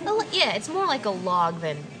 Yeah, it's more like a log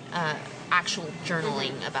than actual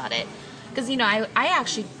journaling about it. Because, you know, I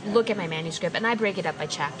actually look at my manuscript and I break it up by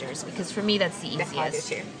chapters because for me that's the easiest. That's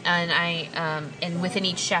how I do too. And and within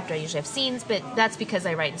each chapter I usually have scenes, but that's because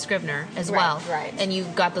I write in Scrivener as well. Right. And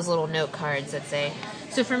you've got those little note cards that say.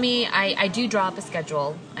 So for me, I do draw up a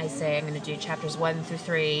schedule. I say I'm going to do chapters 1 through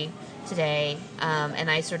 3 today, and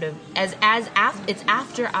I sort of it's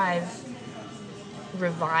after I've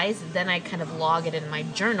revised, then I kind of log it in my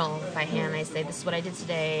journal by hand. I say this is what I did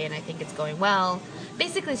today, and I think it's going well.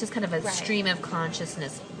 Basically, it's just kind of a stream of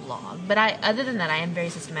consciousness log. But other than that, I am very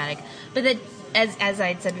systematic. But that, as I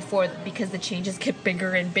had said before, because the changes get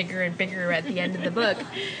bigger and bigger and bigger at the end of the book,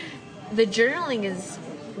 the journaling is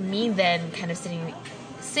me then kind of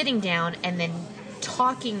sitting down and then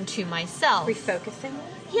talking to myself. Refocusing?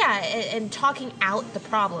 Yeah, and talking out the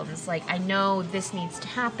problems. Like, I know this needs to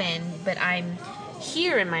happen, but I'm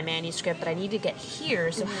here in my manuscript, but I need to get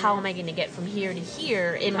here, so how am I going to get from here to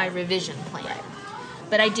here in my revision plan? Right.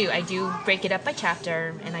 But I do break it up by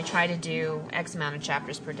chapter, and I try to do X amount of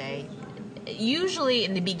chapters per day. Usually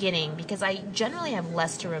in the beginning, because I generally have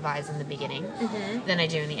less to revise in the beginning than I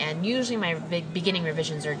do in the end. Usually my beginning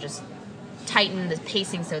revisions are just tighten the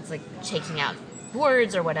pacing so it's like taking out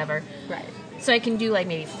words or whatever. Right. So I can do like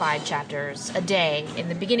maybe 5 chapters a day in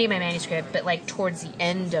the beginning of my manuscript, but like towards the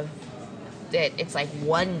end of it, it's like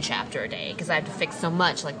 1 chapter a day because I have to fix so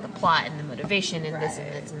much, like the plot and the motivation and this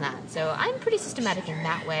and this and that. So I'm pretty systematic in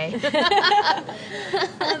that way.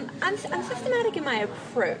 I'm systematic in my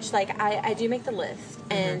approach. Like I do make the list,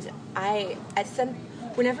 and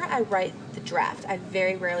whenever I write the draft, I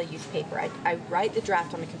very rarely use paper. I write the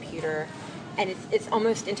draft on the computer, and it's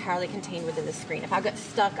almost entirely contained within the screen. If I get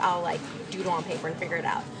stuck, I'll like doodle on paper and figure it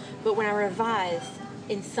out. But when I revise,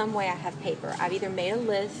 in some way I have paper. I've either made a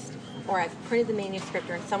list or I've printed the manuscript,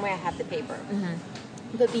 or in some way I have the paper.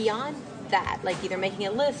 But beyond that, like either making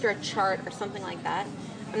a list or a chart or something like that,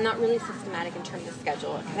 I'm not really systematic in terms of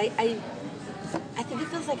schedule. I think it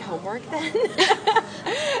feels like homework then.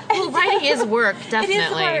 Well, writing is work,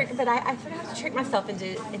 definitely. It is work, but I sort of have to trick myself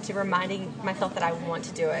into reminding myself that I want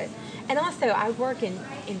to do it. And also, I work in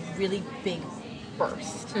really big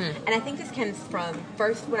bursts. And I think this comes from,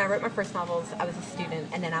 first, when I wrote my first novels, I was a student,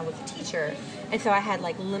 and then I was a teacher. And so I had,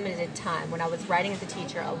 like, limited time. When I was writing as a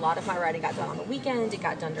teacher, a lot of my writing got done on the weekend. It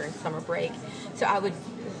got done during summer break. So I would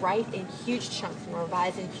write in huge chunks and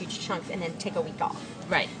revise in huge chunks and then take a week off.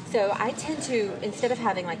 Right. So I tend to, instead of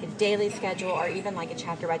having like a daily schedule or even like a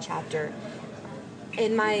chapter by chapter,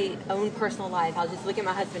 in my own personal life, I'll just look at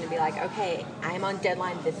my husband and be like, okay, I'm on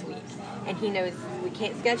deadline this week. And he knows we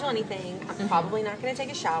can't schedule anything. I'm probably not going to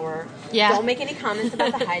take a shower. Yeah. Don't make any comments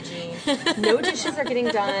about the hygiene. No dishes are getting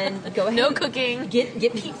done. Go ahead. No cooking. Get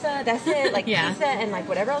pizza. That's it. Like pizza and like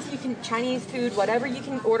whatever else you can, Chinese food, whatever you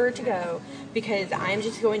can order to go. Because I'm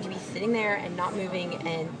just going to be sitting there and not moving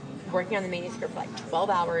and working on the manuscript for like 12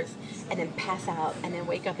 hours and then pass out and then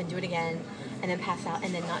wake up and do it again and then pass out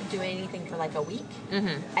and then not do anything for like a week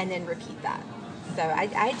and then repeat that. So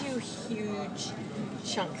I do huge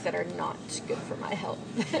chunks that are not good for my health.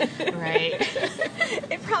 Right.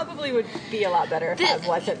 It probably would be a lot better if I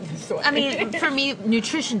wasn't this way. I mean, for me,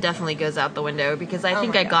 nutrition definitely goes out the window because I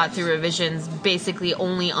think I got through revisions basically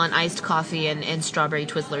only on iced coffee and strawberry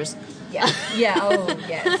Twizzlers. Yeah. Oh,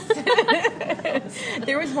 yes.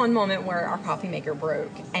 There was one moment where our coffee maker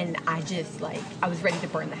broke, and I was ready to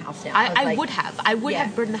burn the house down. I would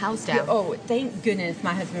have burned the house down. Yeah, oh, thank goodness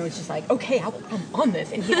my husband was just like, okay, I'm on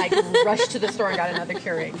this. And he like rushed to the store and got another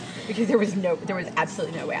Keurig because there was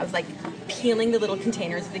absolutely no way. I was like peeling the little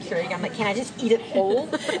containers of the Keurig. I'm like, can I just eat it whole?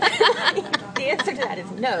 The answer to that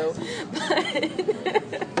is no.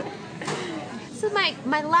 So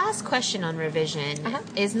my last question on revision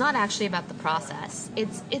is not actually about the process.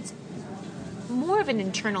 It's more of an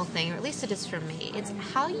internal thing, or at least it is for me. It's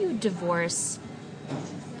how you divorce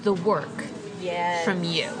the work from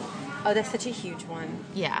you. Oh, that's such a huge one.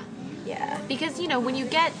 Yeah. Yeah. Because, when you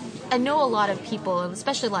I know a lot of people,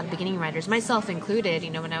 especially a lot of beginning writers, myself included,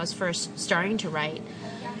 when I was first starting to write,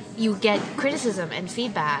 you get criticism and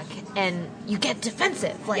feedback, and you get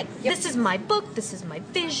defensive. Like, this is my book, this is my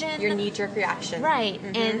vision. Your knee-jerk reaction. Right.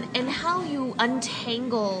 And how you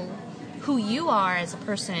untangle who you are as a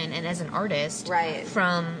person and as an artist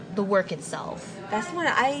from the work itself. That's one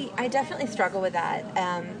I definitely struggle with that.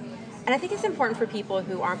 And I think it's important for people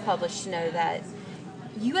who aren't published to know that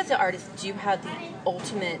you as an artist do have the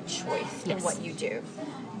ultimate choice in what you do.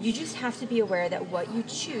 You just have to be aware that what you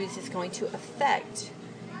choose is going to affect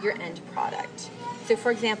your end product. So,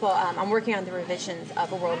 for example, I'm working on the revisions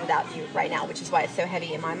of A World Without You right now, which is why it's so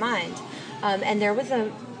heavy in my mind. And there was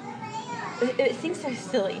it seems so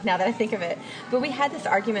silly now that I think of it, but we had this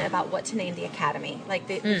argument about what to name the academy. Like,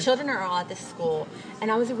 the children are all at this school,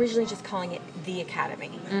 and I was originally just calling it the academy.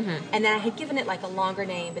 Mm-hmm. And then I had given it, like, a longer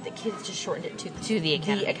name, but the kids just shortened it to the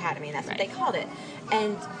academy, and that's what they called it.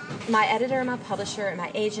 And my editor, my publisher, and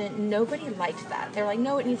my agent, nobody liked that. They're like,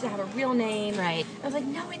 no, it needs to have a real name. Right. I was like,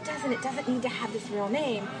 no, it doesn't. It doesn't need to have this real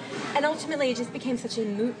name. And ultimately, it just became such a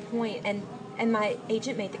moot point, and my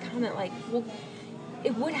agent made the comment, like, well,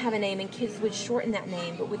 it would have a name and kids would shorten that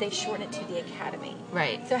name, but would they shorten it to the academy?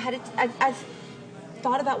 Right. So I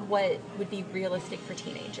thought about what would be realistic for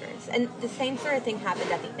teenagers. And the same sort of thing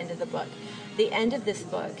happened at the end of the book. The end of this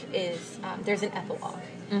book is, there's an epilogue.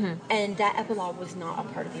 Mm-hmm. And that epilogue was not a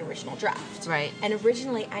part of the original draft. Right. And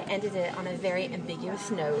originally I ended it on a very ambiguous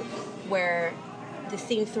note where the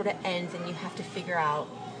scene sort of ends and you have to figure out,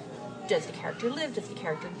 does the character live? Does the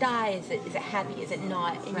character die? Is it happy? Is it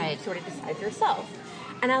not? And you sort of decide for yourself.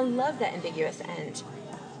 And I love that ambiguous end.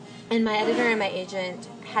 And my editor and my agent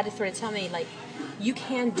had to sort of tell me, like, you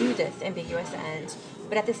can do this ambiguous end,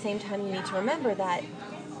 but at the same time you need to remember that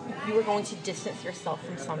you are going to distance yourself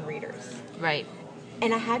from some readers. Right.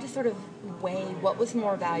 And I had to sort of weigh what was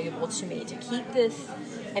more valuable to me, to keep this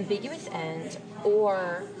ambiguous end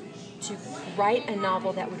or to write a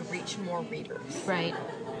novel that would reach more readers. Right.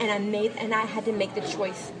 And I had to make the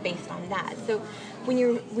choice based on that. So when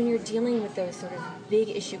you're dealing with those sort of big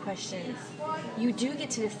issue questions, you do get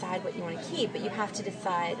to decide what you want to keep, but you have to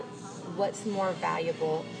decide what's more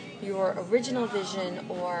valuable, your original vision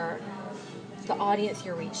or the audience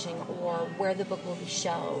you're reaching, or where the book will be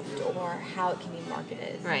shelved, or how it can be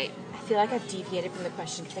marketed. Right. I feel like I've deviated from the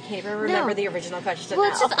question because I can't even remember the original question. Well,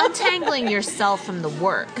 it's just untangling yourself from the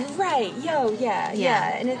work. Right.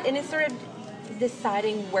 Yeah. And it's sort of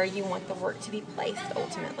deciding where you want the work to be placed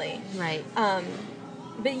ultimately. Right.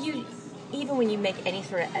 But even when you make any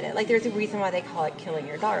sort of edit, like, there's a reason why they call it killing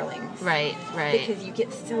your darlings. Right. Because you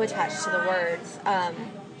get so attached to the words.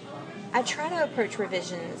 I try to approach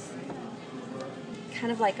revisions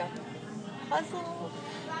kind of like a puzzle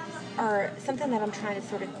or something that I'm trying to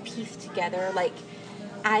sort of piece together. Like,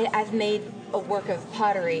 I've made a work of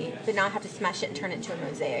pottery, but now I have to smash it and turn it into a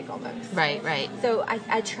mosaic almost. Right. So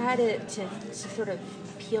I try to sort of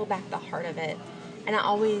peel back the heart of it, and I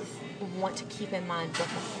always want to keep in mind what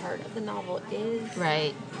the heart of the novel is.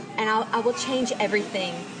 Right. And I will change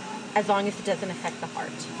everything as long as it doesn't affect the heart.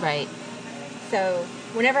 Right. So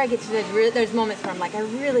whenever I get to those moments where I'm like, I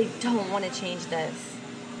really don't want to change this,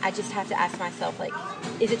 I just have to ask myself, like,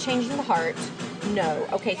 is it changing the heart? No.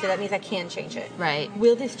 Okay, so that means I can change it. Right.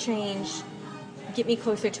 Will this change get me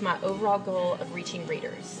closer to my overall goal of reaching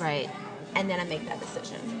readers? Right. And then I make that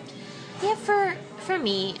decision. Yeah, for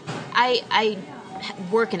me, I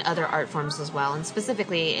work in other art forms as well, and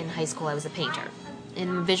specifically in high school I was a painter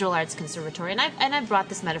in visual arts conservatory, and I've brought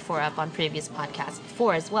this metaphor up on previous podcasts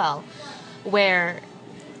before as well, where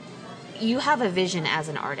you have a vision as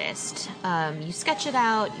an artist. You sketch it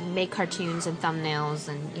out, you make cartoons and thumbnails,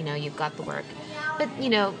 and you've got the work. But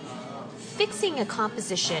fixing a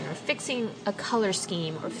composition or fixing a color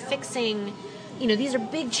scheme or fixing, these are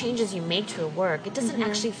big changes you make to a work. It doesn't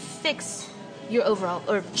actually fix your overall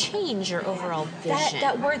or change your overall vision.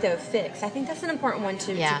 That word though, fix, I think that's an important one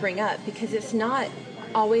to bring up, because it's not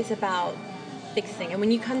always about fixing. And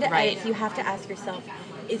when you come to edits, you have to ask yourself,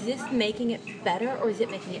 is this making it better or is it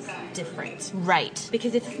making it different? Right.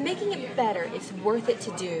 Because if it's making it better, it's worth it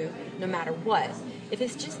to do no matter what. If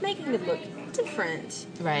it's just making it look different,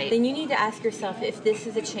 then you need to ask yourself if this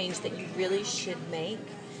is a change that you really should make,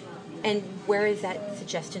 and where is that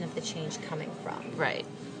suggestion of the change coming from? Right.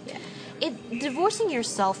 Yeah. Divorcing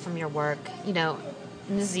yourself from your work, and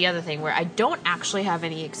this is the other thing where I don't actually have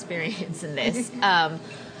any experience in this,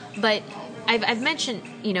 but I've mentioned,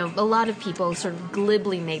 a lot of people sort of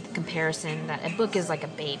glibly make the comparison that a book is like a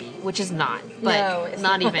baby, which is not. But no, it's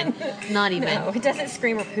not even. Not even. No, it doesn't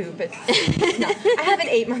scream or poop. It's not. I have an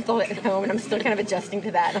 8-month-old at home, and I'm still kind of adjusting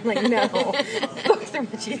to that. I'm like, no, books are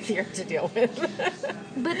much easier to deal with.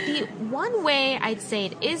 But the one way I'd say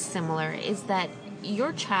it is similar is that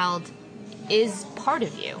your child is part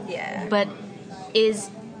of you, but is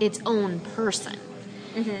its own person.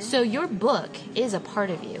 Mm-hmm. So your book is a part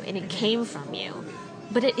of you, and it came from you,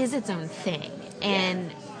 but it is its own thing.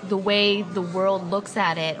 And the way the world looks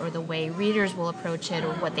at it, or the way readers will approach it,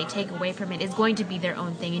 or what they take away from it, is going to be their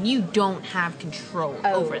own thing, and you don't have control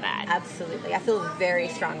over that. Absolutely. I feel very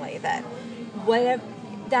strongly that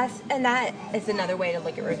that is another way to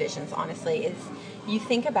look at revisions, honestly, is you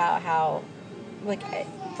think about how like,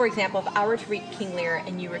 for example, if I were to read King Lear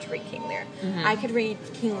and you were to read King Lear, I could read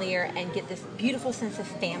King Lear and get this beautiful sense of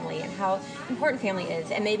family and how important family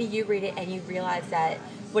is. And maybe you read it and you realize that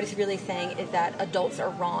what it's really saying is that adults are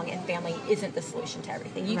wrong and family isn't the solution to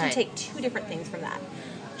everything. You can take two different things from that.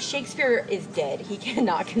 Shakespeare is dead. He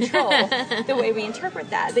cannot control the way we interpret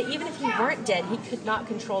that. But even if he weren't dead, he could not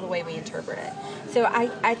control the way we interpret it. So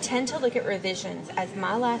I tend to look at revisions as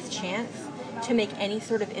my last chance to make any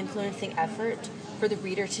sort of influencing effort for the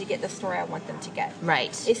reader to get the story I want them to get. Right.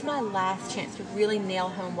 It's my last chance to really nail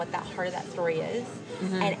home what that heart of that story is.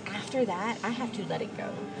 And after that, I have to let it go.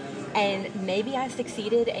 And maybe I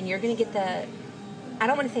succeeded and you're going to get the... I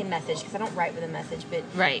don't want to say message because I don't write with a message, but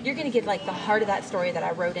you're going to get like the heart of that story that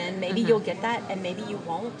I wrote in. Maybe you'll get that and maybe you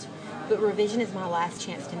won't. But revision is my last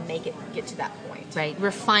chance to make it get to that point. Right.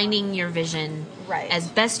 Refining your vision as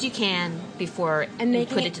best you can before you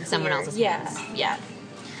put it in someone else's hands. Yeah.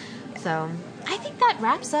 So I think that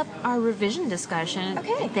wraps up our revision discussion.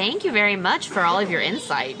 Okay. Thank you very much for all of your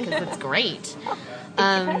insight because it's great.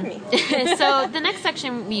 Thank you for having me. So the next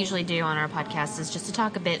section we usually do on our podcast is just to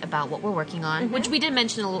talk a bit about what we're working on, which we did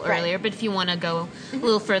mention a little earlier, but if you want to go a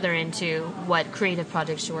little further into what creative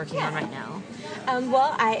projects you're working on right now.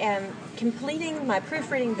 Well, I am completing my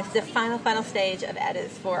proofreading. This is the final stage of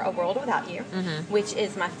edits for A World Without You, which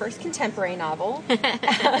is my first contemporary novel,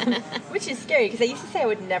 which is scary because I used to say I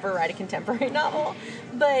would never write a contemporary novel,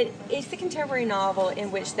 but it's a contemporary novel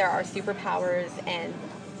in which there are superpowers and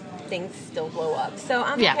things still blow up. So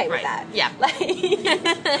I'm okay with that. Yeah. Like,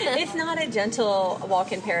 it's not a gentle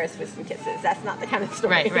walk in Paris with some kisses. That's not the kind of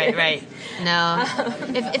story. Right. No.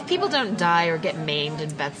 If people don't die or get maimed in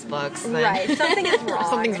Beth's books, then something is wrong.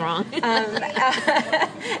 Something's wrong.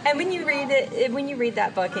 And when you read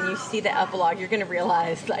that book and you see the epilogue, you're going to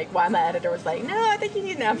realize like why my editor was like, no, I think you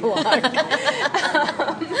need an epilogue.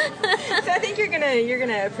 So I think you're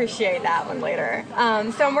gonna appreciate that one later.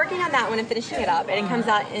 So I'm working on that one and finishing it up, and it comes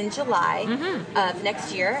out in July of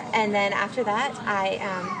next year. And then after that,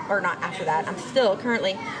 I'm still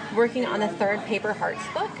currently working on the third Paper Hearts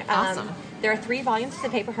book. Awesome. There are 3 volumes to the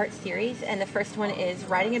Paper Hearts series, and the first one is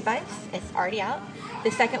Writing Advice. It's already out. The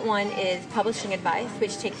second one is Publishing Advice,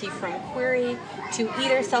 which takes you from query to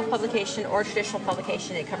either self-publication or traditional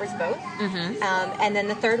publication. It covers both. And then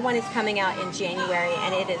the third one is coming out in January,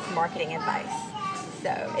 and it is Marketing Advice.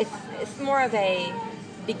 So it's more of a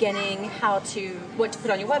beginning, what to put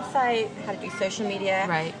on your website, how to do social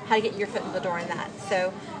media, how to get your foot in the door in that.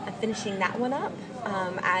 So I'm finishing that one up.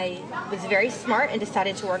 I was very smart and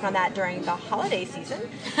decided to work on that during the holiday season.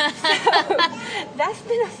 So that's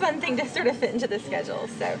been a fun thing to sort of fit into the schedule.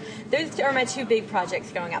 So those are my 2 big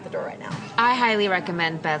projects going out the door right now. I highly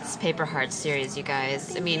recommend Beth's Paper Hearts series, you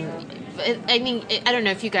guys. I mean, I don't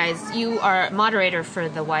know if you are moderator for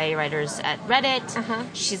the YA writers at Reddit.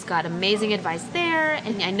 She's got amazing advice there,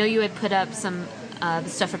 and I know you had put up some the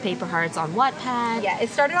stuff for Paper Hearts on Wattpad. Yeah, it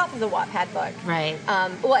started off as a Wattpad book. Right.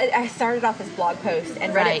 I started off as blog posts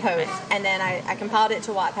and Reddit posts, and then I compiled it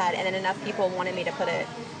to Wattpad, and then enough people wanted me to put it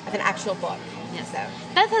as an actual book. Yeah.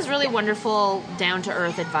 So Beth has really wonderful,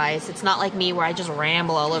 down-to-earth advice. It's not like me where I just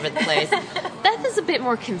ramble all over the place. Beth is a bit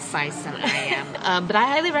more concise than I am. But I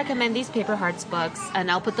highly recommend these Paper Hearts books,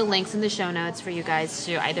 and I'll put the links in the show notes for you guys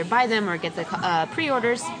to either buy them or get the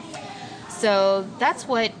pre-orders. So that's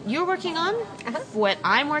what you're working on. What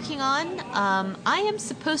I'm working on, I am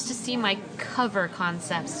supposed to see my cover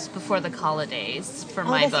concepts before the holidays for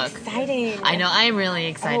my book. Exciting! I know, I am really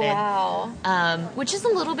excited. Oh, wow! Which is a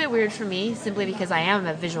little bit weird for me, simply because I am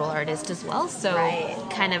a visual artist as well. So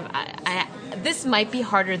kind of, this might be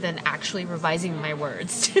harder than actually revising my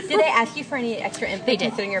words. Did they ask you for any extra input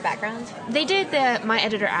considering your background? They did. My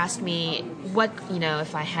editor asked me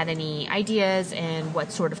if I had any ideas and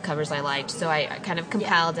what sort of covers I liked. So I kind of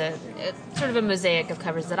compiled a sort of a mosaic of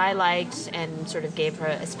covers that I liked and sort of gave her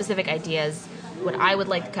a specific ideas what I would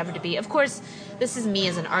like the cover to be. Of course, this is me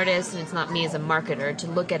as an artist, and it's not me as a marketer to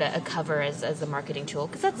look at a cover as a marketing tool,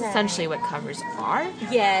 because that's essentially what covers are.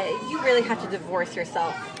 Yeah, you really have to divorce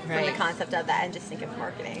yourself from the concept of that and just think of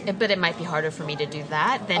marketing. But it might be harder for me to do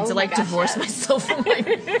that than divorce myself from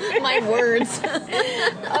my words.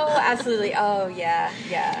 Oh, absolutely. Oh, yeah.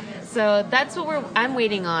 So that's what I'm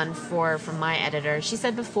waiting on from my editor. She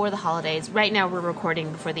said before the holidays. Right now we're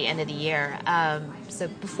recording before the end of the year. So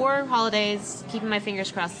before holidays, keeping my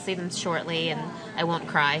fingers crossed to see them shortly, and I won't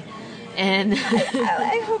cry. And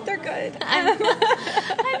I hope they're good.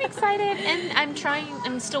 I'm excited, and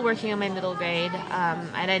I'm still working on my middle grade.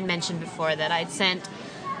 And I'd mentioned before that I'd sent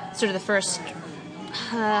sort of the first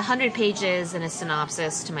 100 pages and a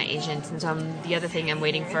synopsis to my agent, and so the other thing I'm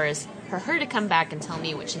waiting for is for her to come back and tell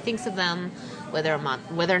me what she thinks of them, whether or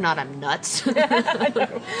not I'm nuts.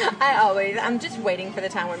 I'm just waiting for the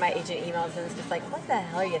time when my agent emails and it's just like, what the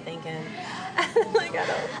hell are you thinking? Like,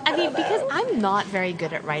 I don't because know. I'm not very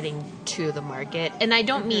good at writing to the market, and I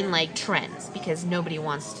don't mean like trends, because nobody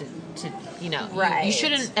wants to Right. You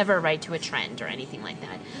shouldn't ever write to a trend or anything like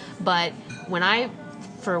that. But when I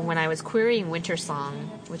was querying Winter Song,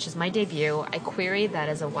 which is my debut, I queried that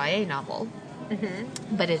as a YA novel.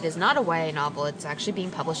 Mm-hmm. But it is not a YA novel. It's actually being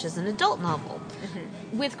published as an adult novel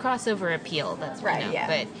with crossover appeal. That's right.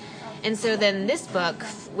 Yeah. And so then this book,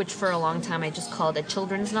 which for a long time I just called a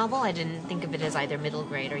children's novel, I didn't think of it as either middle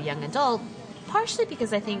grade or young adult, partially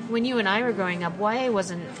because I think when you and I were growing up, YA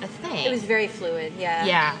wasn't a thing. It was very fluid, yeah.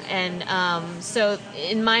 Yeah, and so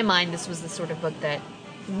in my mind, this was the sort of book that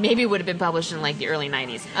maybe would have been published in like the early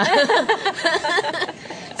 90s.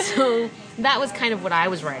 So that was kind of what I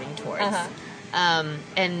was writing towards.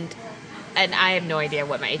 And I have no idea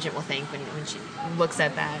what my agent will think when she looks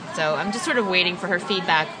at that. So I'm just sort of waiting for her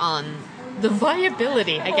feedback on the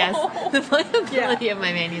viability, I guess, the viability of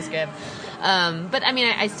my manuscript. But I mean,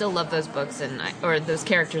 I still love those books or those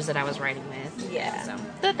characters that I was writing with. Yeah.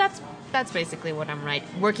 So that's basically what I'm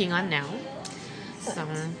working on now. So,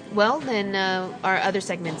 well, then our other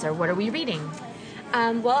segments are, what are we reading?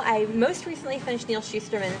 Well, I most recently finished Neal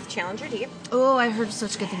Shusterman's Challenger Deep. Oh, I heard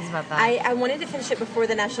such good things about that. I wanted to finish it before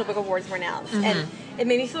the National Book Awards were announced. Mm-hmm. And it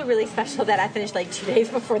made me feel really special that I finished like 2 days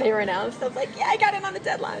before they were announced. I was like, yeah, I got in on the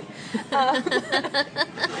deadline.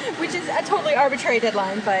 Which is a totally arbitrary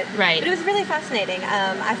deadline, but it was really fascinating.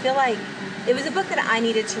 I feel like it was a book that I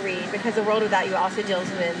needed to read because The World Without You also deals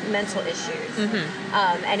with mental issues. Mm-hmm.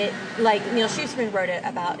 And it, like, Neal Shusterman wrote it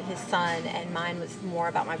about his son, and mine was more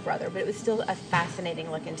about my brother, but it was still a fascinating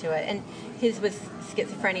look into it. And his was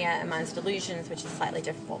schizophrenia and mine's delusions, which is slightly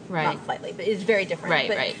different. Not slightly, but it's very different.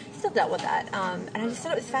 But still dealt with that. And I just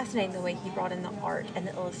thought it was fascinating the way he brought in the art and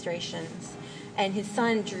the illustrations. And his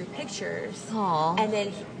son drew pictures. Aww. And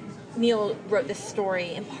then Neal wrote this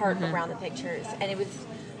story in part around the pictures. And it was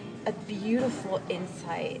a beautiful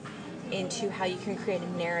insight into how you can create a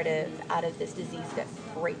narrative out of this disease that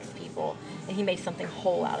breaks people, and he made something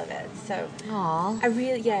whole out of it. So Aww.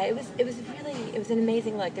 it was an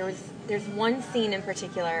amazing look. There's one scene in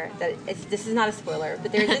particular that this is not a spoiler,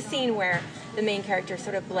 but there's a scene where the main character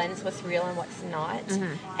sort of blends what's real and what's not,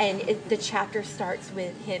 and the chapter starts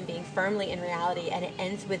with him being firmly in reality, and it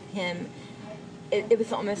ends with him. It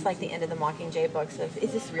was almost like the end of the Mockingjay books of,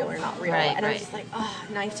 is this real or not real? I was just like, oh,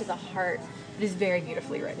 knife to the heart. It was very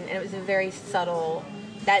beautifully written. And it was a very subtle,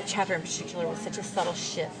 that chapter in particular was such a subtle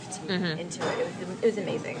shift into it. It was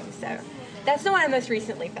amazing. So that's the one I most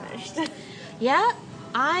recently finished. Yeah,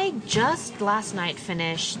 I just last night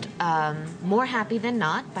finished More Happy Than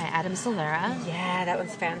Not by Adam Silvera. Yeah, that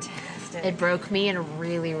was fantastic. It broke me in a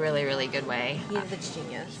really, really, really good way. He's a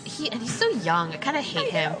genius. He's so young. I kind of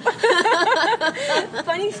hate him.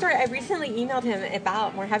 Funny story. I recently emailed him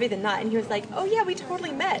about More Happy Than Not, and he was like, "Oh yeah, we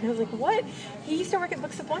totally met." And I was like, "What?" He used to work at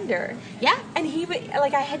Books of Wonder. Yeah. And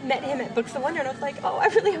I had met him at Books of Wonder, and I was like, "Oh, I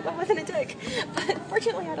really hope I wasn't a dick." But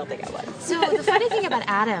fortunately, I don't think I was. So the funny thing about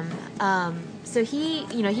Adam, so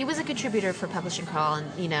he was a contributor for Publishing Crawl,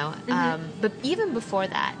 and but even before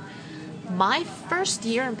that. My first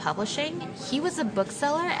year in publishing, he was a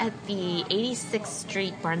bookseller at the 86th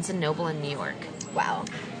Street Barnes & Noble in New York. Wow.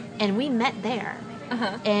 And we met there.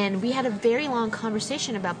 And we had a very long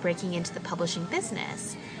conversation about breaking into the publishing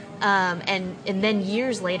business. And then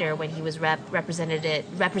years later, when he was represented,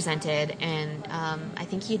 and I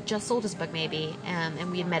think he had just sold his book maybe, and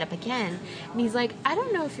we had met up again. And he's like, I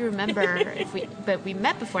don't know if you remember but we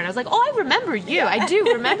met before. And I was like, oh, I remember you. Yeah. I do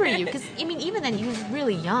remember you. Because, I mean, even then, he was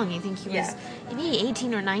really young. I think he was maybe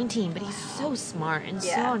 18 or 19, but he's so smart and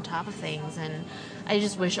so on top of things. And I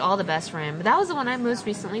just wish all the best for him. But that was the one I most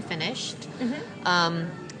recently finished.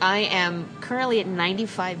 I am currently at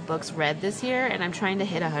 95 books read this year, and I'm trying to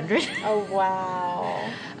hit 100. Oh,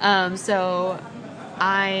 wow. So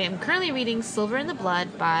I am currently reading Silver in the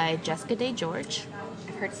Blood by Jessica Day George.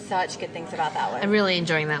 I've heard such good things about that one. I'm really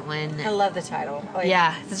enjoying that one. I love the title. Oh,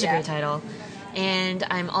 yeah, it's such a great title. And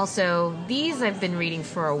I'm also, these I've been reading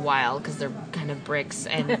for a while because they're kind of bricks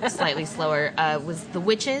and slightly slower, was The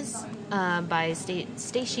Witches by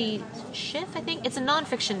Stacy Schiff, I think. It's a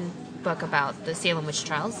nonfiction book about the Salem witch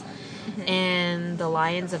trials, and The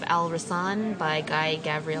Lions of Al Rasan by Guy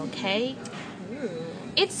Gavriel Kay.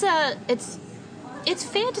 It's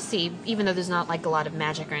fantasy, even though there's not like a lot of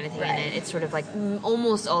magic or anything in it. It's sort of like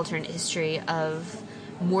almost alternate history of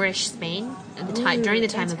Moorish Spain at the time, during the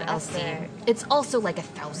time of El fantastic. Cid. It's also like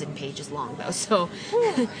 1,000 pages long though, so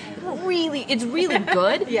it's really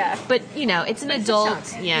good. Yeah. But you know, it's an But it's a adult, chunk.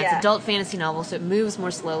 it's Yeah. adult fantasy novel, so it moves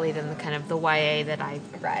more slowly than the kind of the YA that I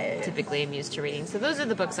Right. typically am used to reading. So those are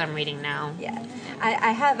the books I'm reading now. Yeah.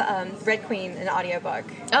 I have Red Queen, an audiobook.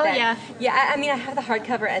 Oh, yeah. Yeah, I mean, I have the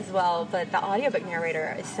hardcover as well, but the audiobook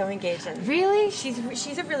narrator is so engaging. Really? She's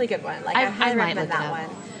a really good one. Like, I I highly might recommend look it that up. one.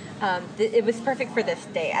 It was perfect for this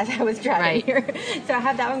day as I was driving Right. here. So I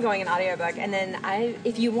have that one going in audiobook. And then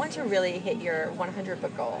if you want to really hit your 100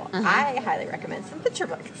 book goal, I highly recommend some picture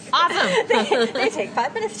books. Awesome. They take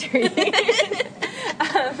 5 minutes to read.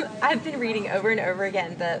 I've been reading over and over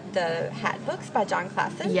again the hat books by John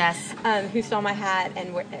Klassen. Yes. Who Stole My Hat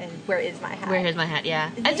and Where Is My Hat? Where Here's My Hat,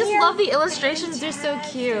 yeah. I They just are love the illustrations. They're so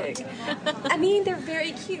cute. fantastic. I mean, they're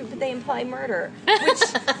very cute, but they imply murder, which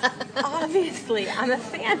obviously I'm a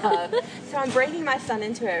fan of. So I'm breaking my son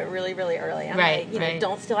into it really, really early. I'm Right, like, right.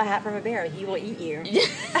 don't steal a hat from a bear. He will eat you.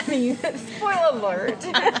 I mean, spoiler alert.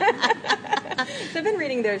 So I've been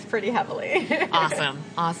reading those pretty heavily. Awesome.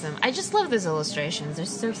 I just love those illustrations. They're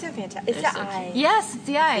so So fantastic. It's they're the so eyes. cute. Yes, it's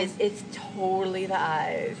the eyes. It's totally the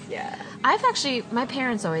eyes. Yeah. I've actually, my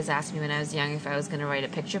parents always asked me when I was young if I was going to write a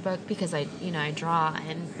picture book because I draw.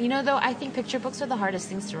 And, though, I think picture books are the hardest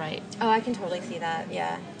things to write. Oh, I can totally see that.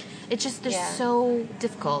 Yeah. It's just, they're Yeah. so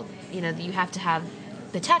difficult. You have to have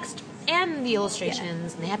the text and the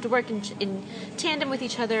illustrations, and they have to work in tandem with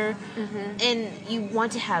each other. And you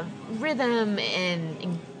want to have rhythm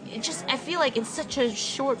and it just, I feel like it's such a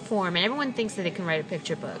short form, and everyone thinks that they can write a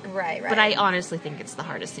picture book. Right. But I honestly think it's the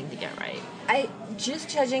hardest thing to get right. Just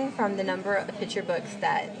judging from the number of picture books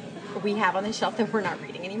that we have on the shelf that we're not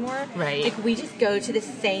reading anymore. Right. Like, we just go to the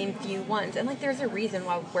same few ones. And, like, there's a reason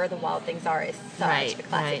why Where the Wild Things Are is such Right, a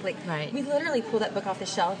classic. right, Like, right. we literally pull that book off the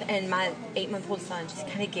shelf, and my 8-month-old son just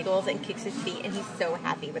kind of giggles and kicks his feet, and he's so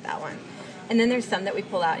happy with that one. And then there's some that we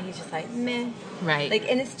pull out, and he's just like, meh. Right. Like,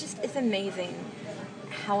 and it's amazing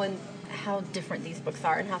how different these books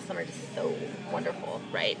are and how some are just so wonderful.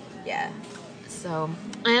 Right. Yeah. So,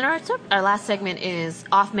 and our last segment is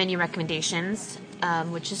off-menu recommendations,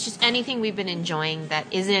 which is just anything we've been enjoying that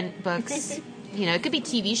isn't books. It could be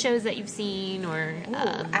TV shows that you've seen or...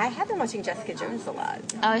 Ooh, I have been watching Jessica Jones a lot.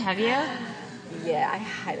 Oh, have you? Yeah, I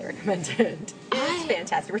highly recommend it. It's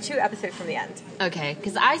fantastic. We're 2 episodes from the end. Okay,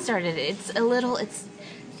 because I started it. It's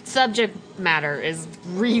subject matter is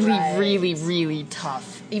really, Right. really, really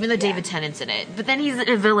tough. Even though David Tennant's in it. But then he's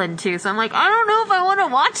a villain, too, so I'm like, I don't know if I want to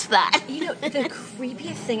watch that. The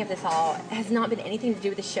creepiest thing of this all has not been anything to do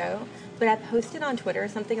with the show, but I posted on Twitter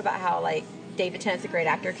something about how, like, David Tennant's a great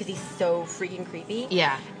actor because he's so freaking creepy.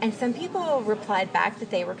 Yeah. And some people replied back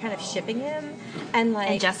that they were kind of shipping him. And, like...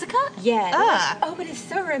 And Jessica? Yeah. Ugh. Oh, but it's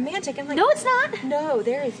so romantic. I'm like... No, it's not. No,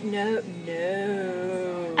 there is no...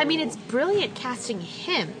 I mean, it's brilliant casting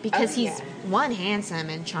him because Oh, he's, yeah. one, handsome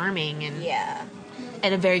and charming and Yeah.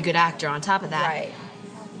 a very good actor on top of that. Right.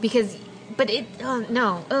 Because, but it,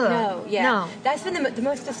 no, ugh. No, yeah. No. That's been the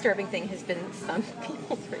most disturbing thing has been some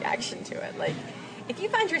people's reaction to it. Like, if you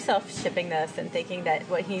find yourself shipping this and thinking that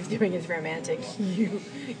what he's doing is romantic, you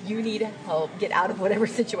need help. Get out of whatever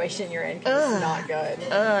situation you're in because it's not good.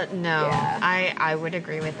 No. Yeah. I would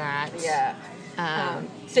agree with that. Yeah.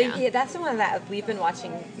 Yeah. That's the one that we've been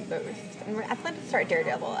watching most. And I plan to start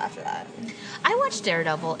Daredevil after that. I watched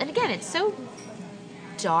Daredevil, and again, it's so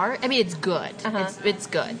dark. I mean, it's good. It's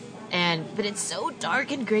good. But it's so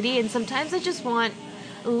dark and gritty, and sometimes I just want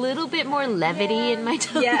a little bit more levity in my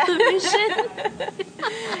television.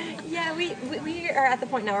 Yeah, we are at the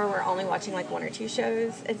point now where we're only watching like 1 or 2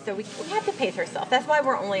 shows, and so we have to pace ourselves. That's why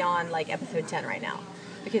we're only on like episode 10 right now,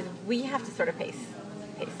 because we have to sort of pace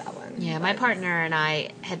that one. Yeah, my partner and I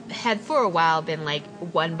had for a while been like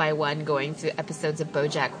one by one going through episodes of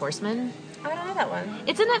BoJack Horseman. Oh, I don't know that one.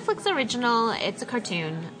 It's a Netflix original. It's a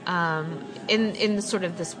cartoon in the sort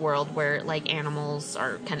of this world where like animals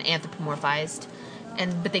are kind of anthropomorphized,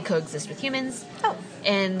 but they coexist with humans. Oh.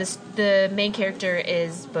 And the main character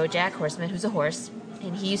is BoJack Horseman, who's a horse.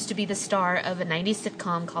 And he used to be the star of a 90s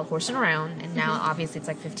sitcom called Horsing Around. And now, obviously, it's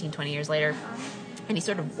like 15, 20 years later. And he's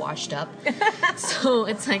sort of washed up. So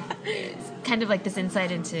it's kind of like this insight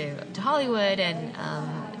into Hollywood.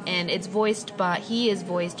 And he is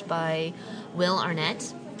voiced by Will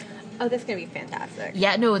Arnett. Oh, that's going to be fantastic.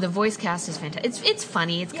 Yeah, no, the voice cast is fantastic. It's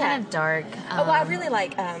funny. It's kind of dark. I really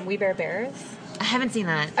like We Bare Bears. I haven't seen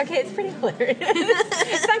that. Okay, it's pretty hilarious.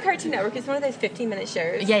 It's on Cartoon Network. It's one of those 15-minute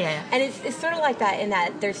shows. Yeah. And it's sort of like that in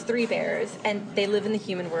that there's 3 bears, and they live in the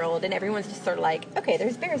human world, and everyone's just sort of like, okay,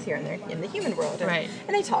 there's bears here, and they're in the human world. And, Right.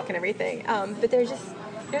 And they talk and everything. But they're just...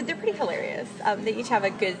 They're pretty hilarious. They each have a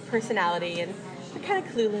good personality, and they're kind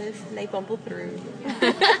of clueless, and they bumble through.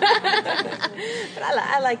 But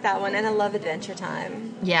I like that one, and I love Adventure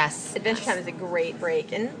Time. Yes. Adventure Time is a great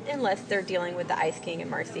break, and unless they're dealing with the Ice King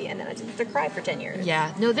and Marcy, and then I just have to cry for 10 years.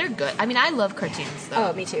 Yeah. No, they're good. I mean, I love cartoons, though.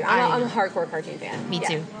 Oh, me too. I'm a hardcore cartoon fan. Me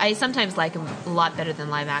too. I sometimes like them a lot better than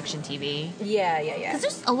live action TV. Yeah. Because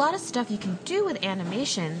there's a lot of stuff you can do with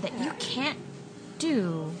animation that you can't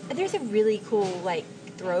do. There's a really cool, like,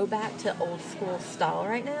 throwback to old school style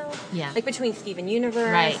right now. Yeah. Like between Steven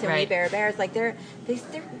Universe and We Bare Bears, like they're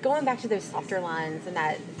going back to those softer lines and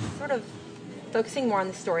that sort of focusing more on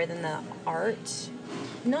the story than the art.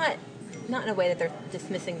 Not in a way that they're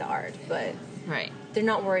dismissing the art, but they're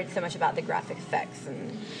not worried so much about the graphic effects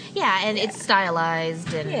and it's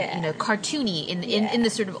stylized and cartoony in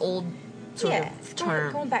the sort of old sort of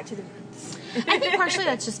term. Going back to the I think partially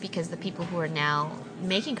that's just because the people who are now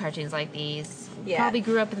making cartoons like these probably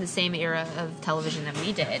grew up in the same era of television that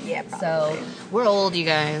we did. Yeah, probably. So we're old, you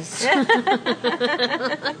guys. Yeah,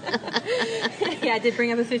 I did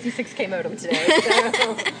bring up a 56K modem today,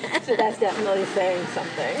 so that's definitely saying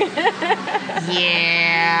something.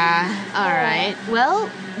 Yeah. All right. Well,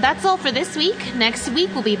 that's all for this week. Next week,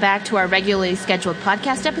 we'll be back to our regularly scheduled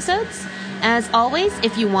podcast episodes. As always,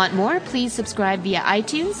 if you want more, please subscribe via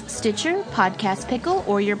iTunes, Stitcher, Podcast Pickle,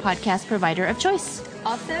 or your podcast provider of choice.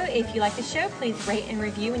 Also, if you like the show, please rate and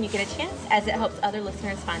review when you get a chance, as it helps other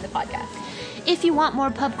listeners find the podcast. If you want more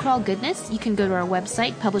Pub Crawl goodness, you can go to our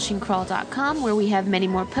website, publishingcrawl.com, where we have many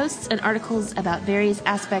more posts and articles about various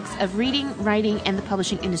aspects of reading, writing, and the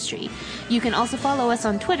publishing industry. You can also follow us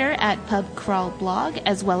on Twitter at PubCrawlBlog,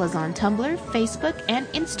 as well as on Tumblr, Facebook, and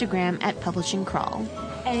Instagram at Publishing Crawl.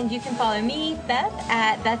 And you can follow me, Beth,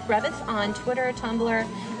 at Beth Revis on Twitter, Tumblr,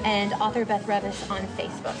 and author Beth Revis on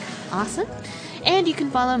Facebook. Awesome. And you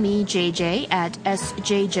can follow me, JJ, at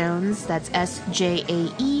SJJones, that's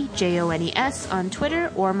SJAEJONES on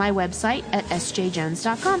Twitter, or my website at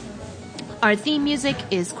sjjones.com. Our theme music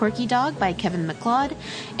is Quirky Dog by Kevin MacLeod,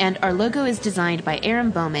 and our logo is designed by Aaron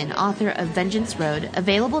Bowman, author of Vengeance Road,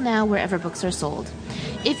 available now wherever books are sold.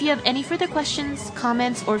 If you have any further questions,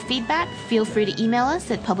 comments, or feedback, feel free to email us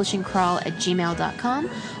at publishingcrawl@gmail.com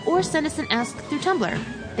or send us an ask through Tumblr.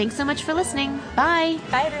 Thanks so much for listening. Bye!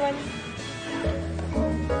 Bye, everyone!